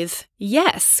we bathe.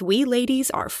 Yes, we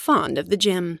ladies are fond of the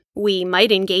gym. We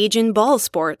might engage in ball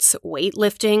sports,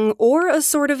 weightlifting, or a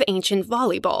sort of ancient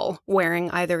volleyball, wearing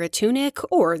either a tunic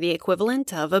or the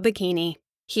equivalent of a bikini.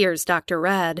 Here's Dr.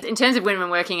 Rad. In terms of women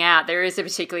working out, there is a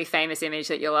particularly famous image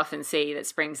that you'll often see that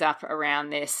springs up around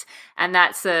this, and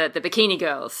that's the bikini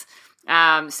girls.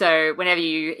 So whenever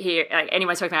you hear like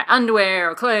anyone talking about underwear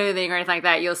or clothing or anything like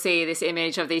that, you'll see this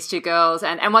image of these two girls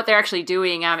and what they're actually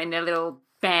doing in their little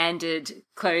banded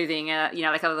clothing,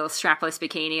 like a little strapless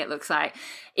bikini, it looks like,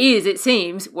 it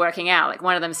seems, working out. Like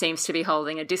one of them seems to be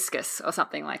holding a discus or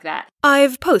something like that.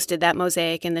 I've posted that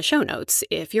mosaic in the show notes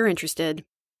if you're interested.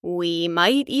 We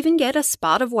might even get a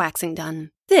spot of waxing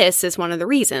done. This is one of the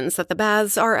reasons that the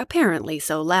baths are apparently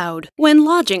so loud. When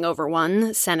lodging over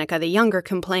one, Seneca the Younger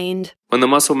complained, "When the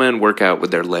muscle men work out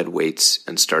with their lead weights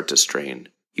and start to strain,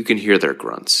 you can hear their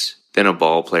grunts. Then a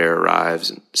ball player arrives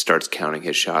and starts counting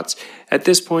his shots. At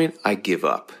this point, I give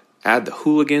up. Add the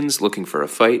hooligans looking for a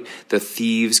fight, the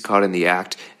thieves caught in the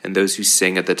act, and those who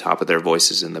sing at the top of their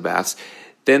voices in the baths.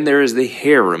 Then there is the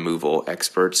hair removal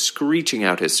expert screeching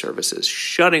out his services,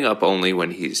 shutting up only when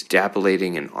he's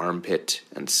depilating an armpit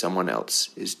and someone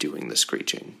else is doing the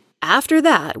screeching." After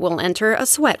that, we'll enter a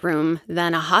sweat room,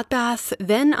 then a hot bath,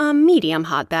 then a medium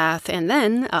hot bath, and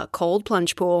then a cold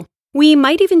plunge pool. We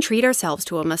might even treat ourselves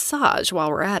to a massage while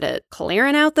we're at it,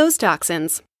 clearing out those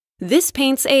toxins. This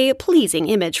paints a pleasing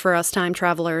image for us time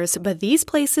travelers, but these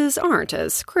places aren't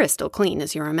as crystal clean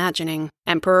as you're imagining.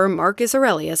 Emperor Marcus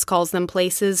Aurelius calls them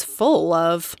places full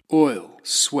of oil,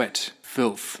 sweat,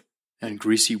 filth, and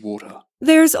greasy water.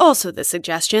 There's also the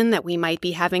suggestion that we might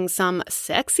be having some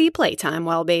sexy playtime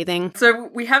while bathing. So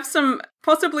we have some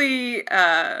possibly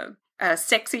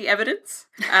sexy evidence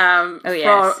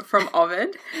from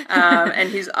Ovid and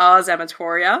his Ars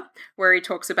Amatoria, where he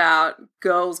talks about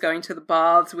girls going to the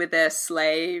baths with their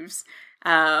slaves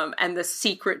and the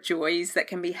secret joys that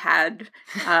can be had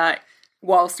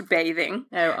whilst bathing.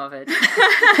 Oh, Ovid.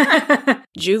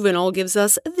 Juvenal gives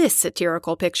us this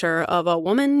satirical picture of a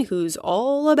woman who's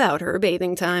all about her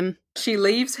bathing time. She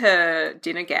leaves her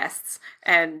dinner guests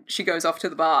and she goes off to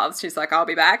the baths. She's like, I'll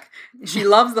be back. She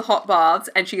loves the hot baths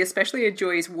and she especially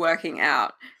enjoys working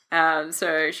out.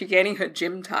 So she's getting her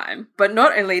gym time. But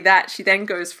not only that, she then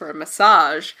goes for a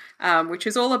massage, which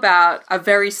is all about a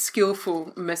very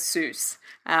skillful masseuse,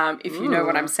 if you know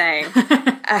what I'm saying.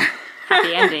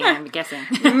 Happy ending, I'm guessing.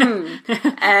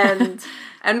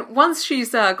 And once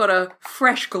she's got a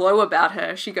fresh glow about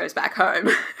her, she goes back home.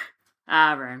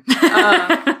 Rome.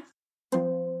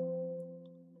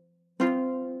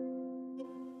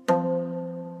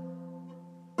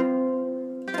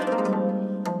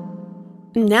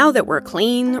 Now that we're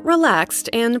clean, relaxed,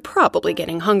 and probably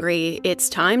getting hungry, it's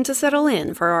time to settle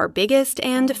in for our biggest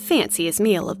and fanciest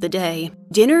meal of the day.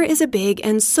 Dinner is a big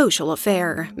and social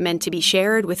affair, meant to be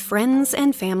shared with friends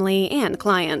and family and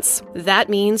clients. That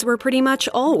means we're pretty much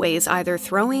always either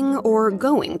throwing or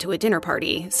going to a dinner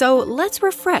party, so let's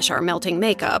refresh our melting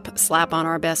makeup, slap on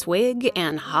our best wig,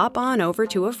 and hop on over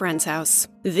to a friend's house.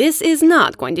 This is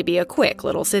not going to be a quick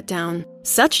little sit-down.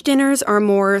 Such dinners are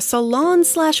more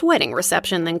salon/wedding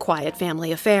reception than quiet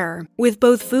family affair, with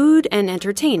both food and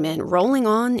entertainment rolling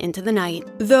on into the night.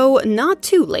 Though not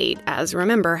too late, as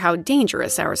remember how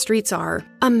dangerous our streets are.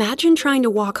 Imagine trying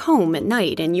to walk home at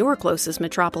night in your closest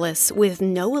metropolis with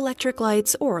no electric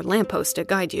lights or lamppost to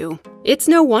guide you. It's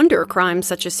no wonder crime's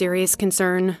such a serious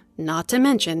concern, not to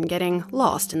mention getting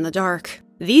lost in the dark.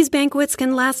 These banquets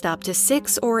can last up to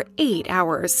 6 or 8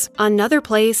 hours. Another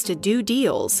place to do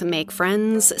deals, make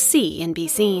friends, see and be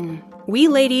seen. We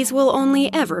ladies will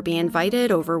only ever be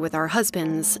invited over with our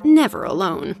husbands, never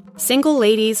alone. Single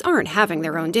ladies aren't having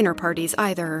their own dinner parties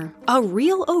either. A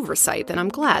real oversight that I'm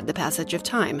glad the passage of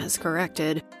time has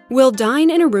corrected. We'll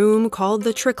dine in a room called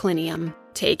the triclinium.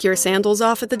 Take your sandals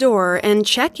off at the door and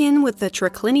check in with the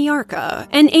tricliniarca,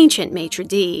 an ancient maitre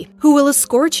d', who will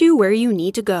escort you where you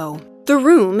need to go. The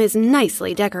room is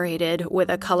nicely decorated,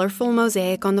 with a colorful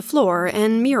mosaic on the floor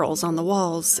and murals on the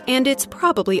walls, and it's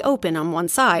probably open on one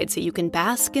side so you can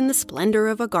bask in the splendor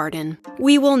of a garden.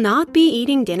 We will not be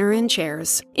eating dinner in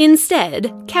chairs.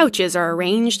 Instead, couches are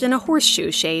arranged in a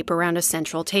horseshoe shape around a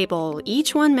central table,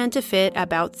 each one meant to fit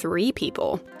about 3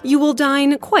 people. You will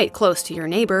dine quite close to your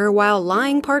neighbor while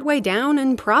lying partway down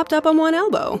and propped up on one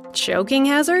elbow. Choking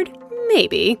hazard?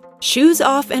 Maybe. Shoes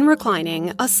off and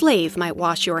reclining, a slave might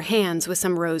wash your hands with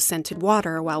some rose-scented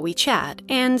water while we chat,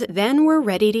 and then we're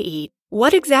ready to eat.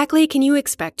 What exactly can you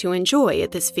expect to enjoy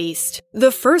at this feast?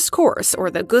 The first course,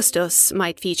 or the gustus,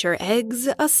 might feature eggs,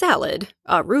 a salad.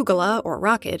 Arugula, or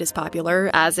rocket, is popular,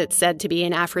 as it's said to be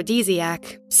an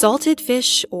aphrodisiac. Salted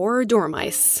fish or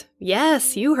dormice.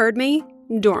 Yes, you heard me.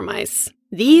 Dormice.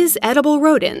 These edible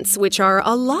rodents, which are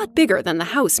a lot bigger than the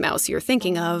house mouse you're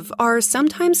thinking of, are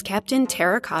sometimes kept in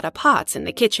terracotta pots in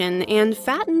the kitchen and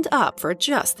fattened up for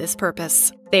just this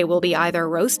purpose. They will be either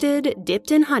roasted,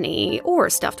 dipped in honey, or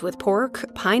stuffed with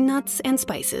pork, pine nuts, and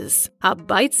spices. A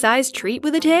bite-sized treat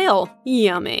with a tail.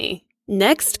 Yummy.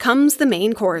 Next comes the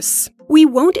main course. We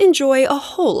won't enjoy a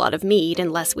whole lot of meat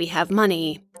unless we have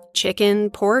money. Chicken,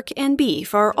 pork, and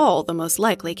beef are all the most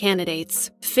likely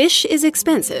candidates. Fish is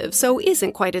expensive, so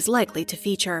isn't quite as likely to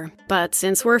feature. But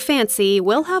since we're fancy,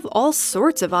 we'll have all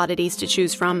sorts of oddities to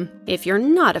choose from. If you're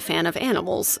not a fan of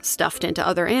animals stuffed into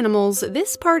other animals,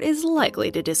 this part is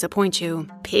likely to disappoint you.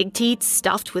 Pig teats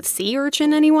stuffed with sea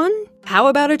urchin, anyone? How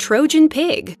about a Trojan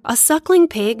pig? A suckling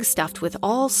pig stuffed with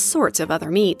all sorts of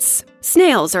other meats.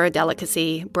 Snails are a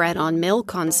delicacy, bred on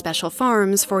milk on special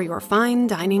farms for your fine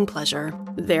dining pleasure.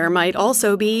 There might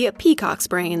also be peacock's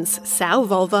brains, sow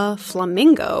vulva,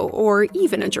 flamingo, or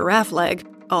even a giraffe leg.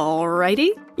 Alrighty.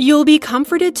 You'll be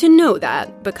comforted to know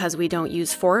that, because we don't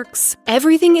use forks,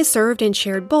 everything is served in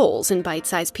shared bowls in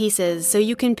bite-sized pieces so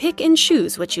you can pick and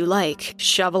choose what you like,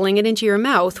 shoveling it into your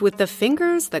mouth with the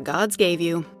fingers the gods gave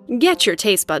you. Get your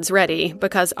taste buds ready,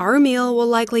 because our meal will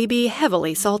likely be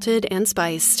heavily salted and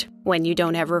spiced. When you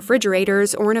don't have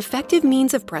refrigerators or an effective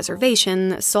means of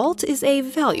preservation, salt is a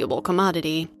valuable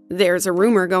commodity. There's a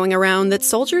rumor going around that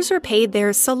soldiers are paid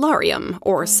their salarium,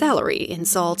 or salary, in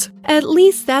salt. At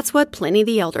least that's what Pliny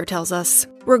the Elder tells us.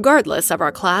 Regardless of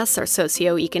our class or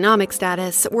socioeconomic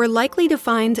status, we're likely to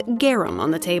find garum on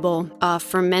the table, a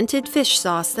fermented fish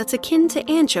sauce that's akin to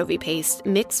anchovy paste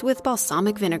mixed with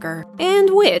balsamic vinegar, and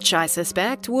which, I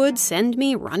suspect, would send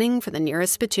me running for the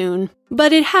nearest spittoon.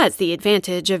 But it has the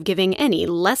advantage of giving any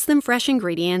less than fresh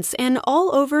ingredients an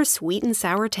all-over sweet and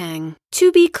sour tang.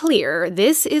 To be clear,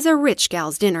 this is a rich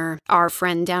gal's dinner. Our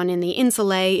friend down in the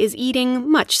insulae is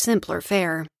eating much simpler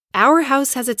fare. Our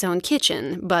house has its own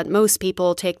kitchen, but most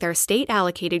people take their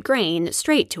state-allocated grain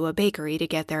straight to a bakery to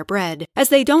get their bread, as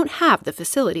they don't have the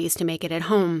facilities to make it at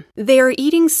home. They are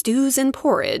eating stews and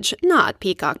porridge, not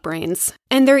peacock brains,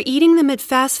 and they're eating them at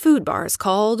fast food bars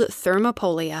called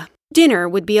thermopolia. Dinner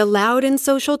would be a loud and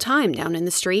social time down in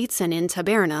the streets and in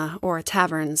taberna, or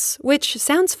taverns, which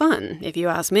sounds fun, if you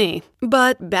ask me.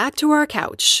 But back to our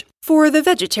couch. For the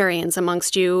vegetarians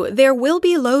amongst you, there will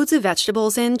be loads of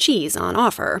vegetables and cheese on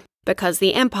offer. Because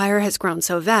the empire has grown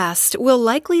so vast, we'll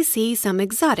likely see some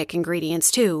exotic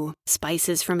ingredients too.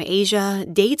 Spices from Asia,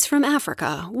 dates from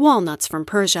Africa, walnuts from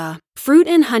Persia. Fruit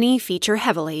and honey feature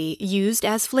heavily, used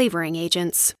as flavoring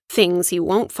agents. Things you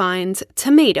won't find: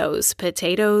 tomatoes,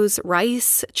 potatoes,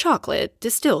 rice, chocolate,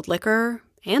 distilled liquor,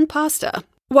 and pasta.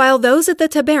 While those at the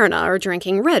taberna are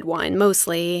drinking red wine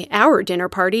mostly, our dinner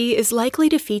party is likely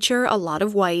to feature a lot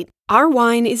of white. Our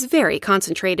wine is very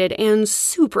concentrated and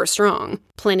super strong.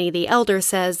 Pliny the Elder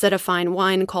says that a fine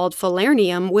wine called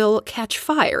Falernium will catch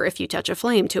fire if you touch a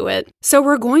flame to it. So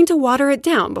we're going to water it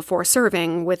down before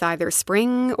serving with either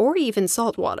spring or even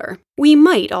salt water. We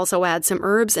might also add some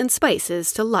herbs and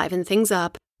spices to liven things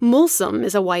up. Mulsum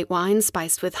is a white wine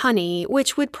spiced with honey,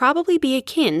 which would probably be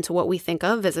akin to what we think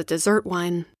of as a dessert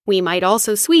wine. We might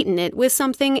also sweeten it with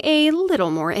something a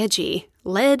little more edgy.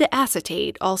 Lead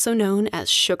acetate, also known as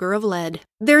sugar of lead.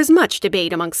 There's much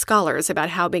debate among scholars about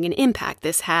how big an impact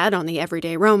this had on the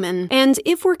everyday Roman, and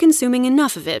if we're consuming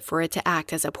enough of it for it to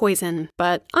act as a poison.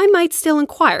 But I might still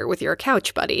inquire with your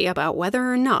couch buddy about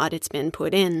whether or not it's been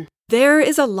put in. There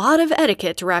is a lot of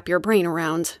etiquette to wrap your brain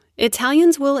around.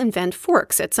 Italians will invent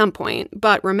forks at some point,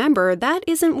 but remember, that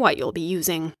isn't what you'll be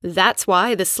using. That's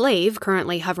why the slave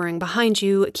currently hovering behind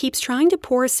you keeps trying to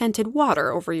pour scented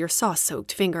water over your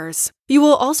sauce-soaked fingers. You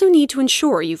will also need to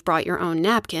ensure you've brought your own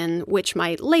napkin, which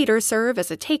might later serve as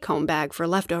a take-home bag for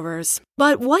leftovers.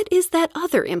 But what is that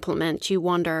other implement, you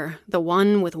wonder? The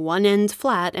one with one end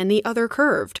flat and the other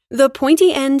curved. The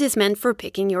pointy end is meant for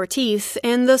picking your teeth,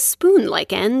 and the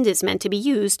spoon-like end is meant to be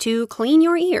used to clean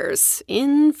your ears,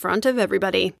 in front of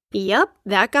everybody. Yep,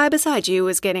 that guy beside you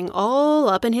is getting all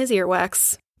up in his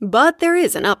earwax. But there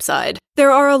is an upside.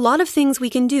 There are a lot of things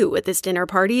we can do at this dinner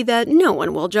party that no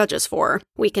one will judge us for.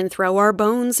 We can throw our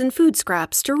bones and food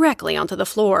scraps directly onto the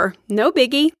floor. No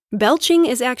biggie. Belching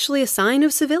is actually a sign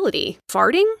of civility.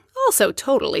 Farting? Also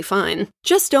totally fine.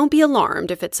 Just don't be alarmed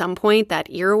if at some point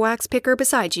that earwax picker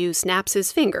beside you snaps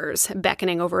his fingers,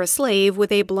 beckoning over a slave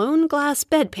with a blown glass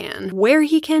bedpan where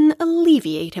he can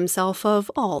alleviate himself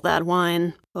of all that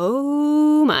wine.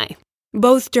 Oh my.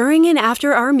 Both during and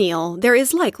after our meal, there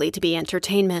is likely to be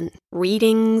entertainment.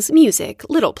 Readings, music,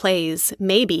 little plays,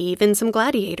 maybe even some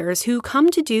gladiators who come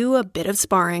to do a bit of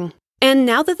sparring. And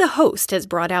now that the host has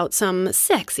brought out some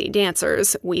sexy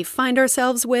dancers, we find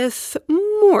ourselves with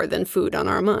more than food on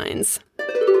our minds.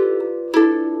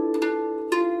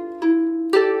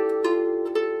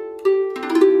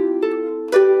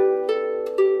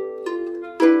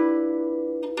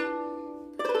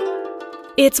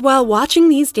 It's while watching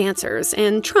these dancers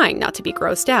and trying not to be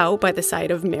grossed out by the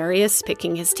sight of Marius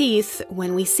picking his teeth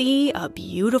when we see a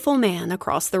beautiful man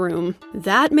across the room.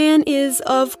 That man is,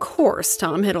 of course,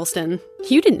 Tom Hiddleston.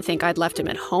 You didn't think I'd left him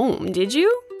at home, did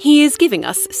you? He is giving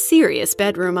us serious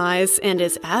bedroom eyes and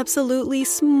is absolutely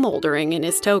smoldering in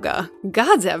his toga.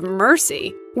 Gods have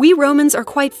mercy! We Romans are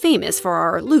quite famous for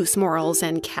our loose morals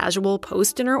and casual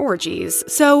post-dinner orgies,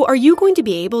 so are you going to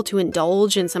be able to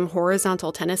indulge in some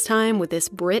horizontal tennis time with this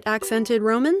Brit-accented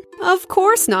Roman? Of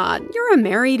course not. You're a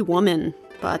married woman.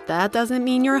 But that doesn't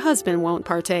mean your husband won't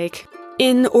partake.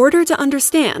 In order to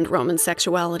understand Roman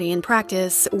sexuality in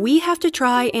practice, we have to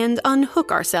try and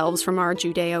unhook ourselves from our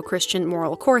Judeo-Christian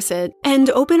moral corset and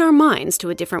open our minds to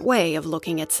a different way of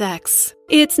looking at sex.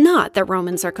 It's not that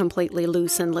Romans are completely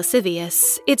loose and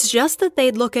lascivious, it's just that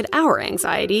they'd look at our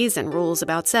anxieties and rules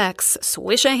about sex,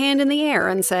 swish a hand in the air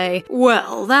and say,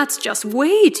 well, that's just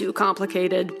way too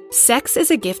complicated. Sex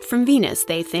is a gift from Venus,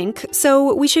 they think,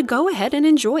 so we should go ahead and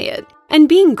enjoy it. And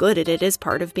being good at it is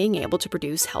part of being able to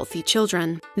produce healthy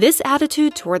children. This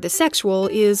attitude toward the sexual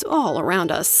is all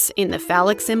around us, in the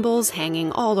phallic symbols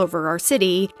hanging all over our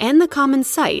city, and the common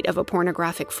sight of a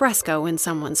pornographic fresco in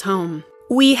someone's home.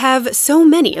 We have so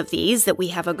many of these that we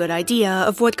have a good idea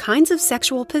of what kinds of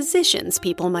sexual positions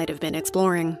people might have been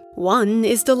exploring. One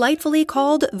is delightfully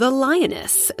called the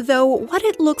lioness, though what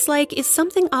it looks like is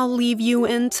something I'll leave you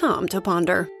and Tom to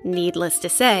ponder. Needless to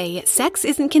say, sex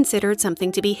isn't considered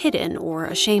something to be hidden or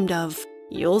ashamed of.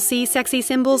 You'll see sexy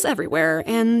symbols everywhere,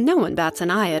 and no one bats an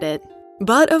eye at it.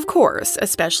 But of course,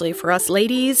 especially for us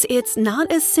ladies, it's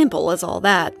not as simple as all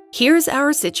that. Here's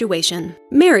our situation.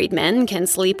 Married men can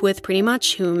sleep with pretty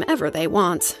much whomever they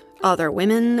want. Other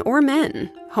women or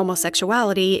men.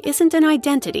 Homosexuality isn't an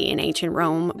identity in ancient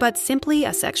Rome, but simply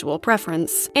a sexual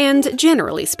preference. And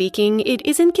generally speaking, it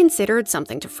isn't considered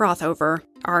something to froth over.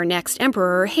 Our next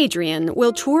emperor, Hadrian,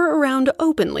 will tour around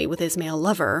openly with his male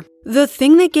lover. The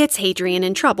thing that gets Hadrian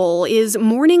in trouble is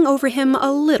mourning over him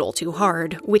a little too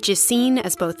hard, which is seen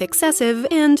as both excessive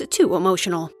and too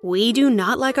emotional. We do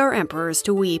not like our emperors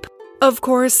to weep. Of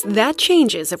course, that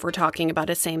changes if we're talking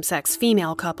about a same-sex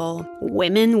female couple.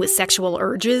 Women with sexual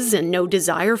urges and no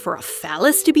desire for a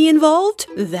phallus to be involved?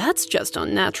 That's just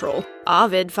unnatural.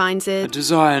 Ovid finds A it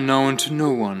desire known to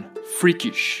no one,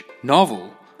 freakish,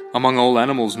 novel. Among all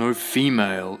animals, no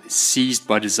female is seized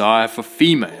by desire for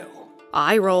female.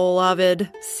 eye roll, Ovid.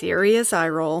 Serious eye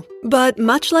roll. But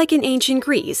much like in ancient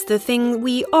Greece, the thing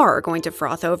we are going to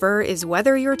froth over is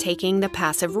whether you're taking the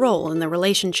passive role in the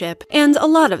relationship, and a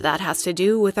lot of that has to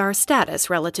do with our status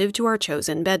relative to our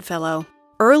chosen bedfellow.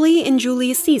 Early in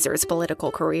Julius Caesar's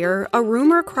political career, a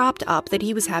rumor cropped up that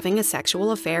he was having a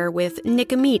sexual affair with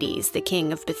Nicomedes, the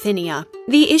king of Bithynia.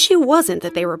 The issue wasn't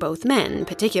that they were both men,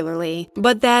 particularly,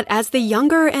 but that as the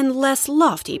younger and less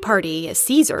lofty party,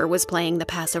 Caesar was playing the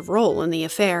passive role in the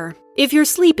affair. If you're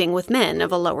sleeping with men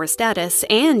of a lower status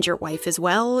and your wife is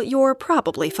well, you're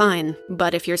probably fine.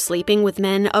 But if you're sleeping with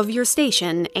men of your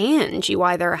station and you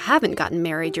either haven't gotten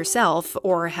married yourself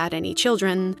or had any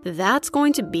children, that's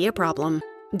going to be a problem.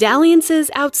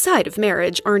 Dalliances outside of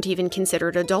marriage aren't even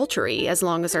considered adultery as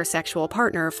long as our sexual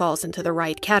partner falls into the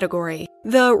right category.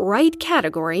 The right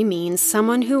category means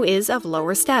someone who is of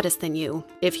lower status than you.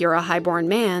 If you're a highborn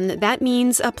man, that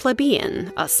means a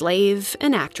plebeian, a slave,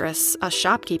 an actress, a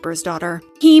shopkeeper's daughter.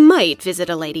 He might visit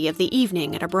a lady of the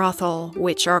evening at a brothel,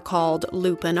 which are called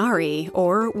lupanari,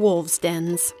 or wolves'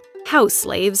 dens. House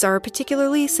slaves are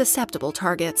particularly susceptible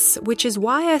targets, which is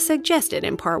why I suggested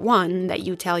in part 1 that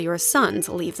you tell your son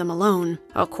to leave them alone.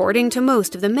 According to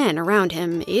most of the men around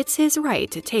him, it's his right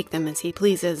to take them as he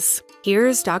pleases.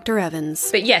 Here's Dr.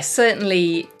 Evans. But yes,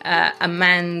 certainly a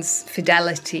man's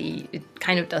fidelity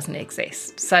kind of doesn't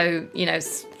exist. So,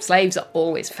 slaves are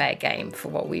always fair game for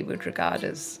what we would regard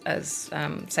as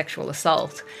sexual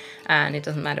assault. And it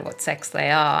doesn't matter what sex they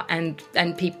are. And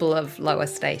people of lower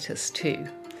status too.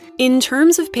 In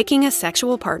terms of picking a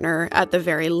sexual partner, at the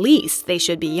very least, they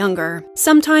should be younger.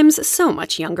 Sometimes so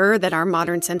much younger that our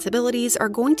modern sensibilities are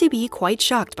going to be quite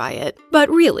shocked by it.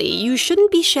 But really, you shouldn't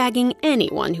be shagging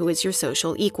anyone who is your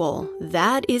social equal.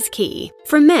 That is key.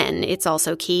 For men, it's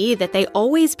also key that they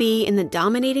always be in the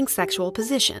dominating sexual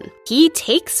position. He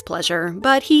takes pleasure,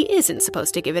 but he isn't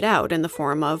supposed to give it out in the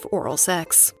form of oral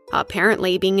sex.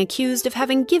 Apparently, being accused of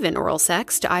having given oral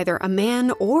sex to either a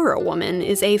man or a woman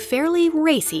is a fairly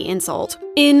racy insult.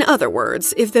 In other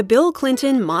words, if the Bill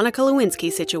Clinton-Monica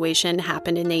Lewinsky situation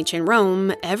happened in ancient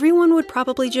Rome, everyone would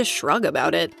probably just shrug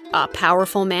about it. A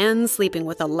powerful man sleeping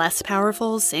with a less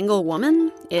powerful single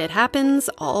woman? It happens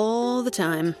all the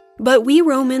time. But we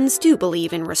Romans do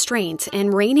believe in restraint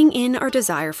and reining in our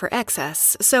desire for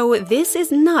excess, so this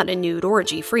is not a nude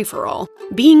orgy free-for-all.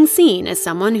 Being seen as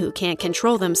someone who can't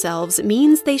control themselves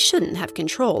means they shouldn't have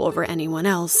control over anyone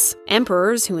else.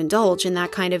 Emperors who indulge in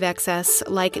that kind of excess,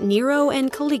 like Nero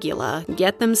and Caligula,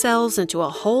 get themselves into a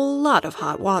whole lot of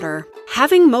hot water.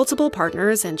 Having multiple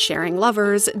partners and sharing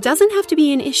lovers doesn't have to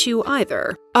be an issue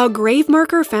either. A grave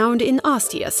marker found in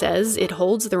Ostia says it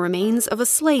holds the remains of a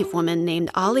slave woman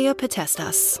named Alia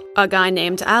Potestas. A guy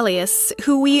named Alius,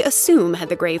 who we assume had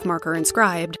the grave marker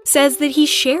inscribed, says that he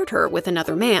shared her with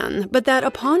another man, but that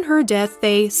upon her death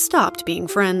they stopped being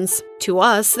friends. To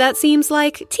us, that seems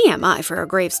like TMI for a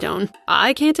gravestone.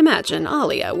 I can't imagine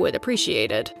Alia would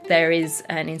appreciate it. There is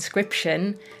an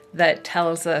inscription that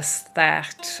tells us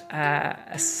that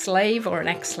a slave or an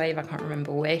ex-slave, I can't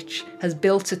remember which, has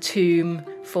built a tomb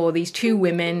for these two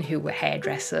women who were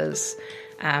hairdressers.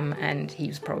 And he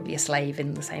was probably a slave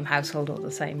in the same household or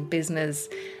the same business.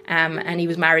 And he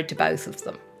was married to both of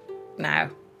them.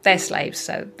 Now, they're slaves,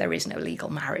 so there is no legal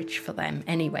marriage for them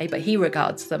anyway, but he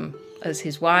regards them as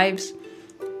his wives.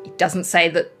 He doesn't say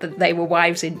that they were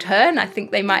wives in turn. I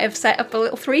think they might have set up a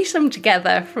little threesome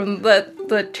together from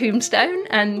the tombstone,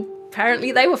 and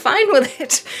apparently they were fine with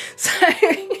it.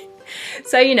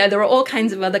 So there are all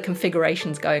kinds of other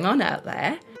configurations going on out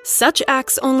there. Such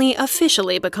acts only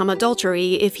officially become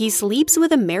adultery if he sleeps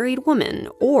with a married woman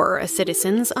or a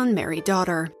citizen's unmarried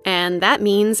daughter. And that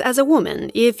means, as a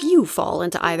woman, if you fall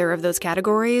into either of those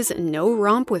categories, no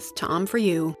romp with Tom for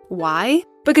you. Why?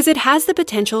 Because it has the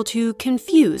potential to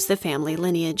confuse the family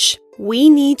lineage. We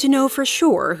need to know for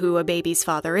sure who a baby's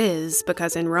father is,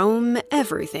 because in Rome,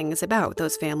 everything is about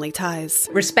those family ties.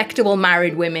 Respectable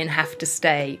married women have to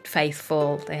stay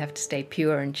faithful, they have to stay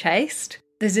pure and chaste.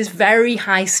 There's this very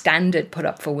high standard put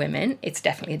up for women. It's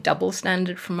definitely a double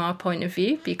standard from our point of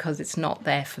view because it's not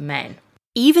there for men.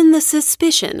 Even the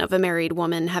suspicion of a married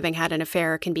woman having had an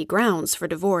affair can be grounds for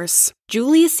divorce.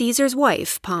 Julius Caesar's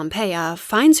wife, Pompeia,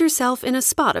 finds herself in a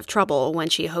spot of trouble when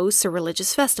she hosts a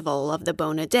religious festival of the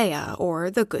Bona Dea, or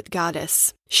the Good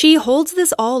Goddess. She holds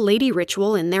this all-lady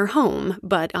ritual in their home,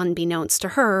 but unbeknownst to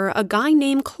her, a guy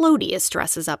named Clodius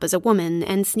dresses up as a woman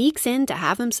and sneaks in to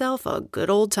have himself a good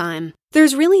old time.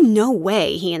 There's really no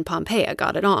way he and Pompeia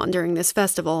got it on during this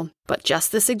festival, but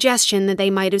just the suggestion that they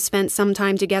might have spent some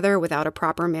time together without a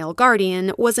proper male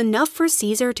guardian was enough for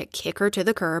Caesar to kick her to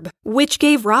the curb, which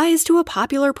gave rise to a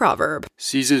popular proverb.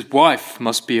 Caesar's wife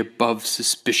must be above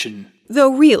suspicion.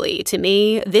 Though really, to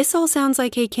me, this all sounds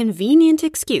like a convenient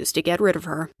excuse to get rid of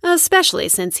her, especially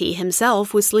since he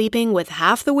himself was sleeping with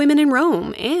half the women in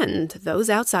Rome and those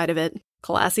outside of it.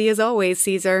 Classy as always,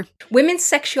 Caesar. Women's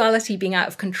sexuality being out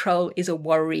of control is a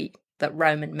worry that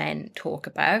Roman men talk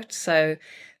about. So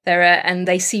and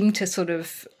they seem to sort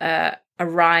of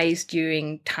arise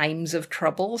during times of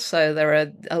trouble. So there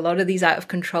are a lot of these out of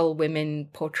control women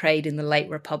portrayed in the late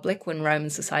Republic when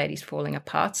Roman society is falling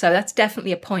apart. So that's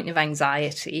definitely a point of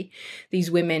anxiety.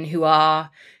 These women who are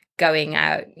going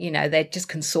out, they're just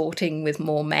consorting with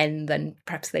more men than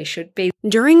perhaps they should be.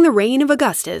 During the reign of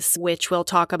Augustus, which we'll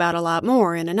talk about a lot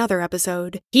more in another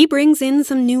episode, he brings in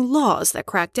some new laws that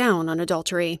crack down on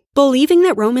adultery. Believing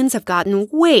that Romans have gotten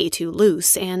way too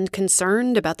loose and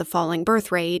concerned about the falling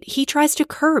birth rate, he tries to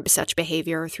curb such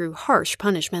behavior through harsh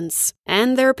punishments.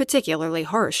 And they're particularly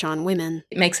harsh on women.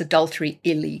 It makes adultery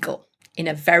illegal in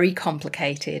a very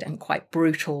complicated and quite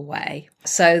brutal way,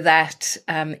 so that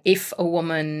if a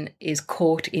woman is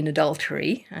caught in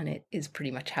adultery, and it is pretty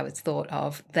much how it's thought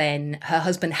of, then her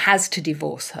husband has to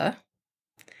divorce her.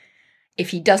 If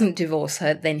he doesn't divorce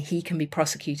her, then he can be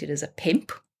prosecuted as a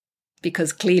pimp,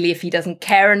 because clearly if he doesn't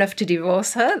care enough to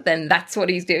divorce her, then that's what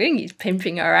he's doing. He's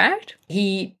pimping her out.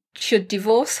 He should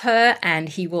divorce her and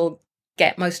he will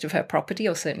get most of her property,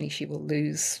 or certainly she will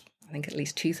lose, I think, at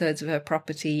least 2/3 of her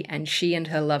property, and she and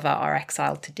her lover are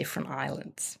exiled to different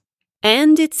islands.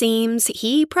 And it seems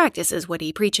he practices what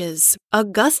he preaches.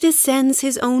 Augustus sends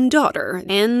his own daughter,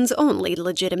 and only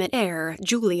legitimate heir,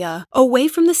 Julia, away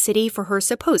from the city for her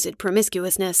supposed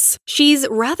promiscuousness. She's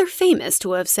rather famous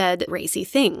to have said racy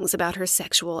things about her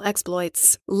sexual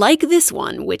exploits. Like this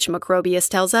one, which Macrobius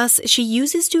tells us she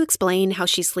uses to explain how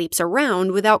she sleeps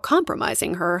around without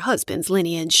compromising her husband's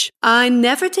lineage. I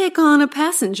never take on a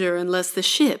passenger unless the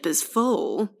ship is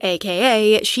full.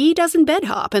 AKA, she doesn't bed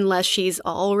hop unless she's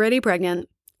already pregnant.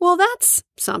 Well, that's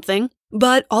something.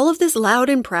 But all of this loud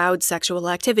and proud sexual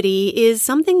activity is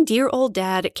something dear old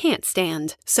dad can't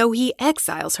stand, so he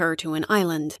exiles her to an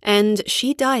island, and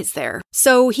she dies there.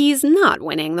 So he's not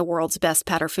winning the world's best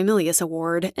paterfamilias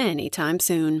award anytime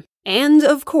soon. And,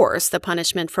 of course, the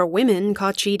punishment for women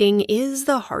caught cheating is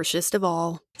the harshest of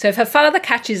all. So if her father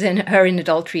catches her in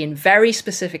adultery in very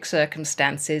specific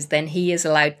circumstances, then he is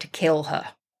allowed to kill her.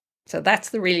 So that's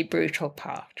the really brutal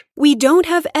part. We don't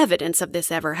have evidence of this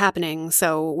ever happening,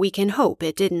 so we can hope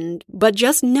it didn't. But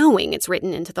just knowing it's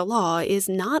written into the law is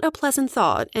not a pleasant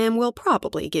thought and will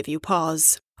probably give you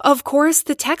pause. Of course,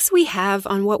 the texts we have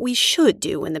on what we should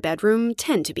do in the bedroom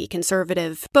tend to be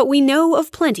conservative, but we know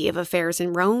of plenty of affairs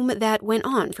in Rome that went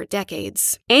on for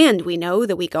decades. And we know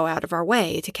that we go out of our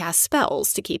way to cast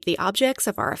spells to keep the objects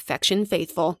of our affection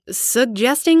faithful,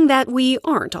 suggesting that we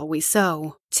aren't always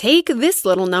so. Take this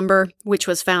little number, which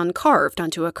was found carved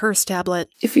onto a curse tablet.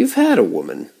 If you've had a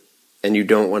woman, and you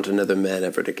don't want another man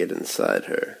ever to get inside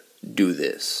her, do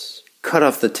this. Cut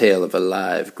off the tail of a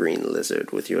live green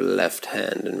lizard with your left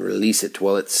hand and release it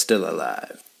while it's still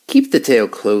alive. Keep the tail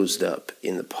closed up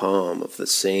in the palm of the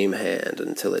same hand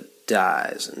until it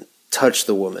dies, and touch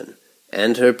the woman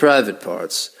and her private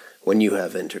parts when you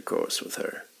have intercourse with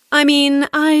her. I mean,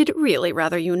 I'd really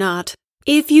rather you not.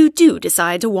 If you do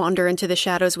decide to wander into the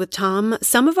shadows with Tom,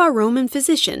 some of our Roman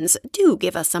physicians do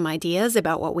give us some ideas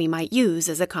about what we might use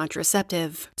as a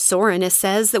contraceptive. Soranus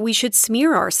says that we should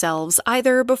smear ourselves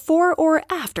either before or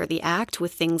after the act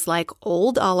with things like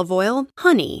old olive oil,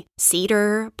 honey,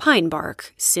 cedar, pine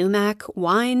bark, sumac,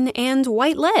 wine, and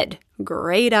white lead.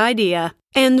 Great idea.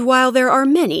 And while there are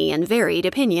many and varied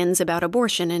opinions about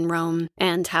abortion in Rome,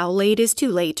 and how late is too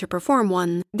late to perform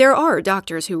one, there are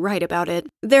doctors who write about it.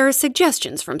 There are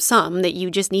suggestions from some that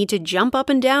you just need to jump up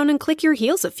and down and click your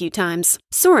heels a few times.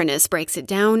 Soranus breaks it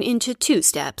down into 2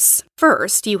 steps.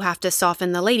 First, you have to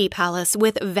soften the lady palace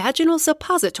with vaginal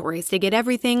suppositories to get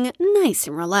everything nice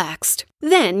and relaxed.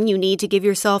 Then you need to give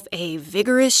yourself a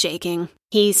vigorous shaking.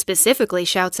 He specifically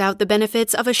shouts out the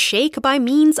benefits of a shake by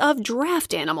means of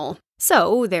draft animal.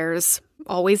 So there's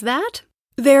always that.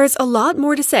 There's a lot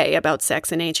more to say about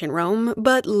sex in ancient Rome,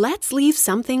 but let's leave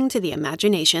something to the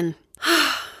imagination.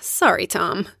 Sorry,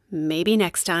 Tom. Maybe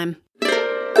next time.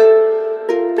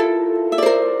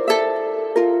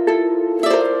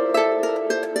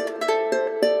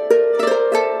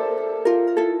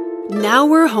 Now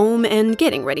we're home and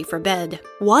getting ready for bed.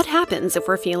 What happens if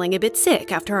we're feeling a bit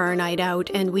sick after our night out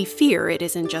and we fear it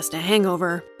isn't just a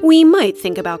hangover? We might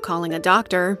think about calling a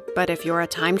doctor, but if you're a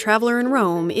time traveler in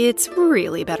Rome, it's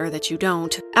really better that you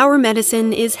don't. Our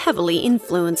medicine is heavily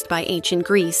influenced by ancient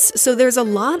Greece, so there's a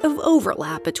lot of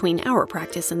overlap between our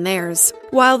practice and theirs.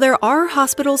 While there are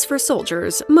hospitals for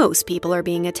soldiers, most people are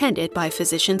being attended by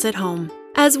physicians at home.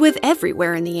 As with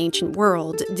everywhere in the ancient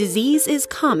world, disease is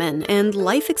common and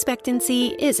life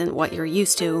expectancy isn't what you're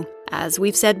used to. As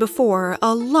we've said before,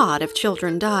 a lot of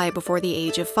children die before the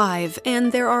age of 5,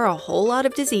 and there are a whole lot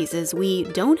of diseases we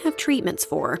don't have treatments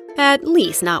for, at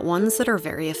least not ones that are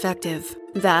very effective.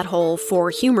 That whole four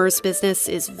humors business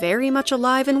is very much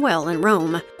alive and well in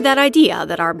Rome. That idea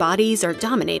that our bodies are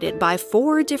dominated by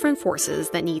four different forces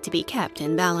that need to be kept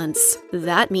in balance.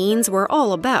 That means we're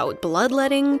all about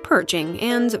bloodletting, purging,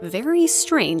 and very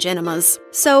strange enemas.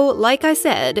 So, like I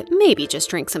said, maybe just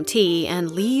drink some tea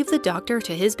and leave the doctor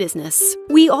to his business.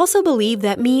 We also believe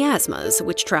that miasmas,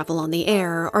 which travel on the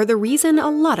air, are the reason a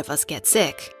lot of us get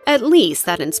sick. At least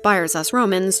that inspires us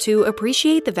Romans to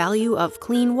appreciate the value of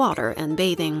clean water and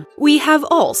bathing. We have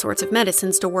all sorts of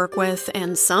medicines to work with,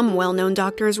 and some well-known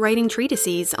doctors writing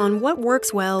treatises on what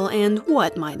works well and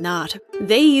what might not.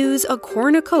 They use a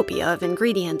cornucopia of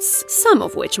ingredients, some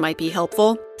of which might be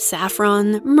helpful.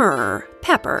 Saffron, myrrh,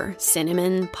 pepper,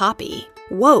 cinnamon, poppy.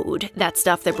 Woad, that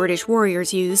stuff that British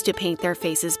warriors used to paint their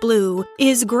faces blue,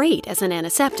 is great as an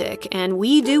antiseptic, and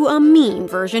we do a mean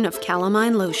version of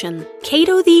calamine lotion.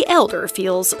 Cato the Elder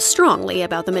feels strongly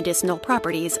about the medicinal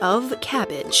properties of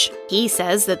cabbage. He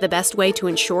says that the best way to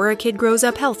ensure a kid grows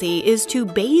up healthy is to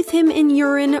bathe him in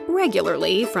urine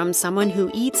regularly from someone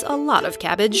who eats a lot of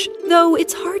cabbage, though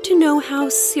it's hard to know how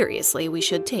seriously we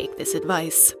should take this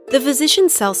advice. The physician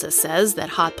Celsus says that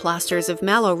hot plasters of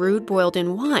mallow root boiled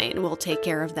in wine will take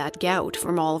care of that gout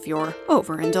from all of your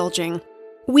overindulging.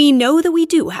 We know that we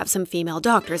do have some female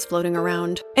doctors floating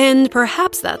around, and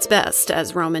perhaps that's best,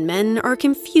 as Roman men are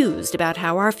confused about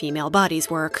how our female bodies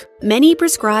work. Many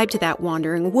prescribe to that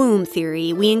wandering womb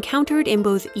theory we encountered in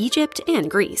both Egypt and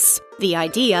Greece. The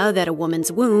idea that a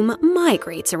woman's womb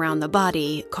migrates around the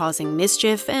body, causing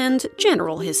mischief and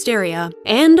general hysteria,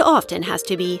 and often has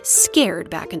to be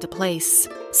scared back into place.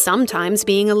 Sometimes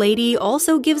being a lady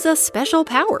also gives us special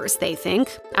powers, they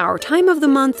think. Our time of the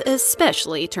month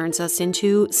especially turns us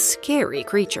into scary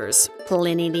creatures.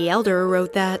 Pliny the Elder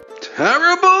wrote that,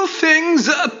 "Terrible things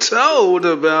are told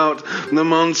about the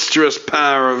monstrous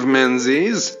power of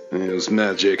Menzies, whose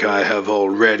magic I have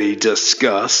already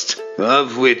discussed,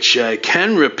 of which I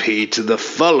can repeat the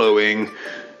following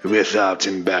without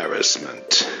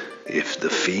embarrassment. If the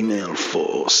female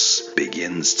force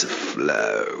begins to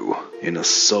flow in a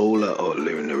solar or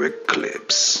lunar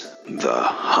eclipse, the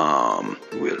harm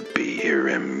will be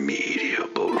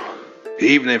irremediable.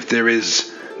 Even if there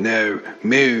is no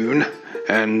moon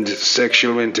and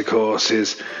sexual intercourse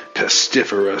is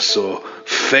pestiferous or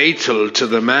fatal to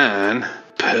the man,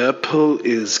 purple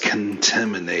is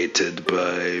contaminated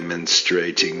by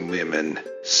menstruating women.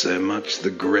 So much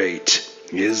the great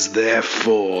is their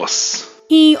force."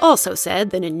 He also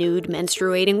said that a nude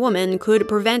menstruating woman could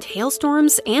prevent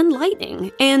hailstorms and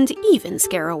lightning, and even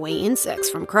scare away insects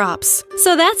from crops.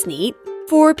 So that's neat.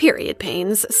 For period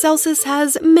pains, Celsus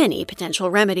has many potential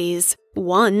remedies.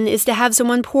 One is to have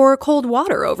someone pour cold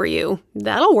water over you.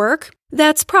 That'll work.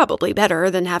 That's probably better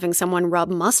than having someone rub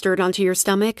mustard onto your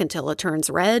stomach until it turns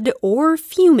red, or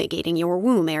fumigating your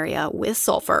womb area with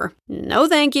sulfur. No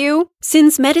thank you.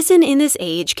 Since medicine in this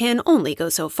age can only go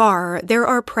so far, there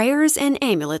are prayers and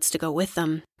amulets to go with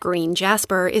them. Green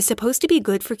jasper is supposed to be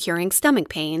good for curing stomach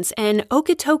pains, and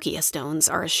Okitokia stones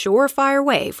are a surefire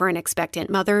way for an expectant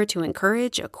mother to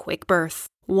encourage a quick birth.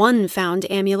 One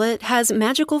found amulet has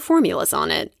magical formulas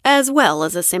on it, as well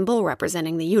as a symbol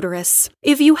representing the uterus.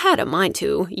 If you had a mind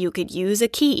to, you could use a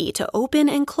key to open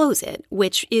and close it,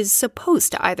 which is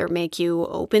supposed to either make you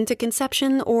open to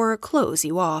conception or close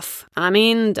you off. I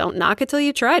mean, don't knock it till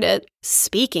you tried it.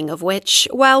 Speaking of which,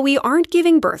 while we aren't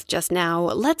giving birth just now,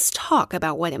 let's talk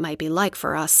about what it might be like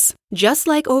for us. Just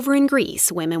like over in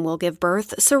Greece, women will give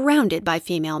birth surrounded by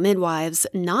female midwives,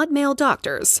 not male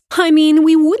doctors. I mean,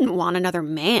 we wouldn't want another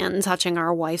man touching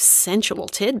our wife's sensual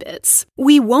tidbits.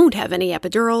 We won't have any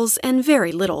epidurals and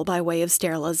very little by way of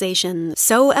sterilization.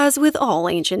 So as with all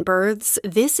ancient births,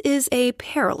 this is a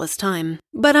perilous time.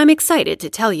 But I'm excited to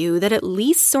tell you that at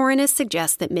least Soranus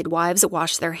suggests that midwives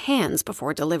wash their hands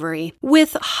before delivery.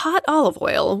 With hot olive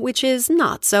oil, which is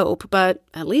not soap, but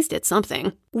at least it's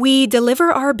something. We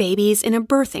deliver our babies in a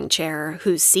birthing chair,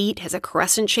 whose seat has a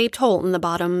crescent-shaped hole in the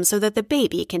bottom so that the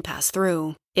baby can pass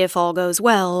through. If all goes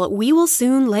well, we will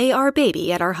soon lay our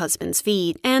baby at our husband's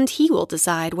feet, and he will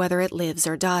decide whether it lives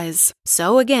or dies.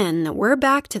 So again, we're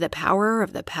back to the power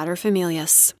of the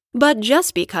paterfamilias. But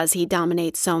just because he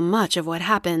dominates so much of what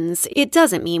happens, it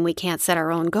doesn't mean we can't set our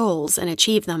own goals and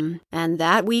achieve them, and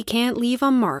that we can't leave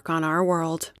a mark on our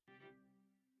world.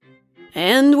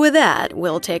 And with that,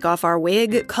 we'll take off our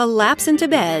wig, collapse into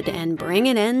bed, and bring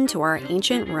an end to our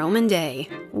ancient Roman day.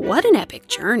 What an epic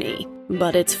journey.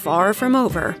 But it's far from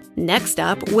over. Next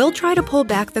up, we'll try to pull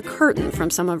back the curtain from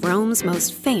some of Rome's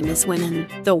most famous women,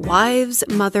 the wives,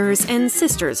 mothers, and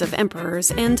sisters of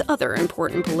emperors and other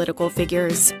important political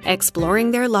figures,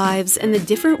 exploring their lives and the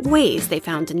different ways they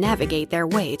found to navigate their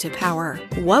way to power.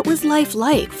 What was life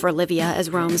like for Livia as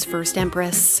Rome's first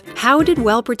empress? How did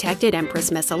well-protected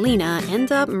Empress Messalina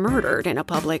end up murdered in a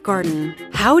public garden?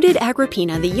 How did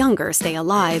Agrippina the Younger stay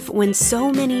alive when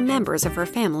so many members of her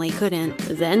family couldn't?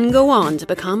 Then go on to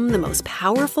become the most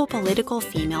powerful political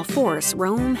female force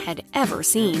Rome had ever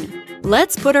seen.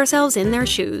 Let's put ourselves in their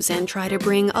shoes and try to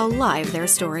bring alive their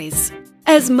stories.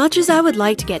 As much as I would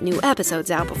like to get new episodes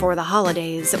out before the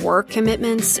holidays, work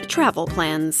commitments, travel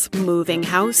plans, moving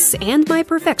house, and my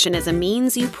perfectionism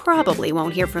means you probably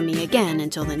won't hear from me again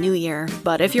until the new year.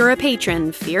 But if you're a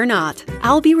patron, fear not.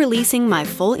 I'll be releasing my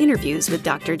full interviews with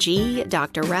Dr. G,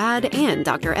 Dr. Rad, and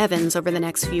Dr. Evans over the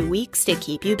next few weeks to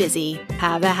keep you busy.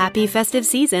 Have a happy festive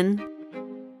season.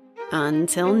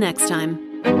 Until next time.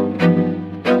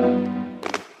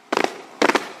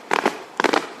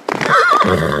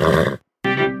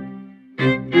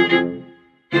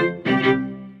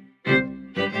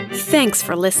 Thanks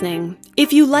for listening.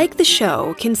 If you like the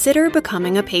show, consider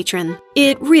becoming a patron.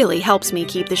 It really helps me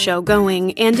keep the show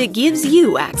going, and it gives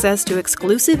you access to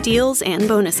exclusive deals and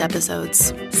bonus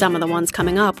episodes. Some of the ones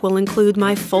coming up will include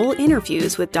my full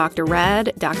interviews with Dr.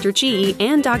 Rad, Dr. G,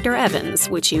 and Dr. Evans,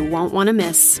 which you won't want to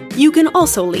miss. You can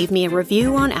also leave me a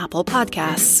review on Apple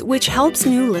Podcasts, which helps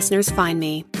new listeners find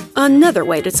me. Another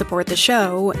way to support the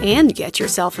show and get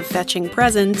yourself a fetching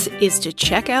present is to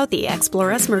check out the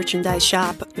Exploress merchandise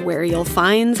shop, where you'll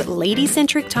find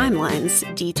lady-centric timelines,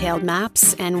 detailed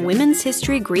maps, and women's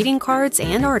history greeting cards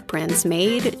and art prints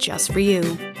made just for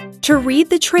you. To read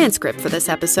the transcript for this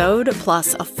episode,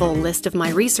 plus a full list of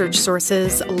my research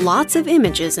sources, lots of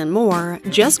images, and more,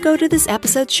 just go to this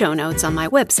episode's show notes on my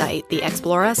website,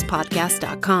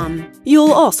 theexploresspodcast.com.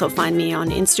 You'll also find me on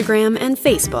Instagram and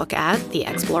Facebook at The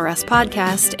Exploress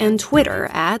Podcast and Twitter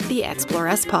at The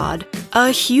Exploress Pod. A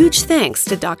huge thanks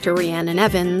to Dr. Rhiannon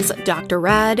Evans, Dr.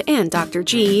 Rad, and Dr.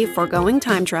 G for going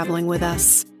time traveling with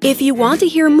us. If you want to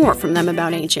hear more from them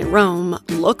about ancient Rome,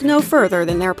 look no further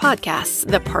than their podcasts,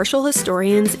 The Partial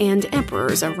Historians and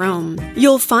Emperors of Rome.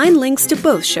 You'll find links to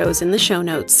both shows in the show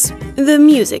notes. The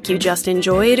music you just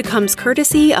enjoyed comes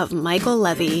courtesy of Michael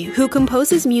Levy, who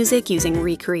composes music using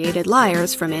recreated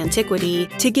lyres from antiquity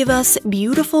to give us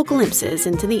beautiful glimpses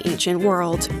into the ancient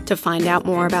world. To find out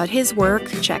more about his work,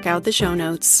 check out the show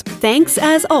notes. Thanks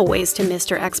as always to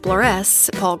Mr.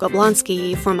 Exploress, Paul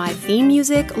Goblonsky, for my theme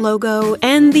music, logo,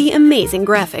 and the amazing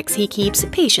graphics he keeps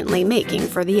patiently making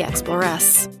for the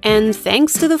Exploress. And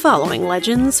thanks to the following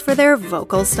legends for their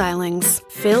vocal stylings: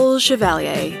 Phil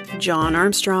Chevalier, John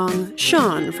Armstrong,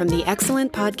 Sean from the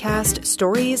excellent podcast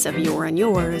Stories of Yore and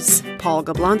Yours, Paul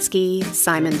Goblonsky,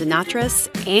 Simon Denatris,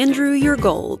 Andrew Your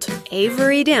Gold,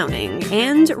 Avery Downing,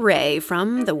 and Ray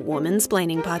from the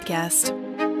Womansplaining Podcast.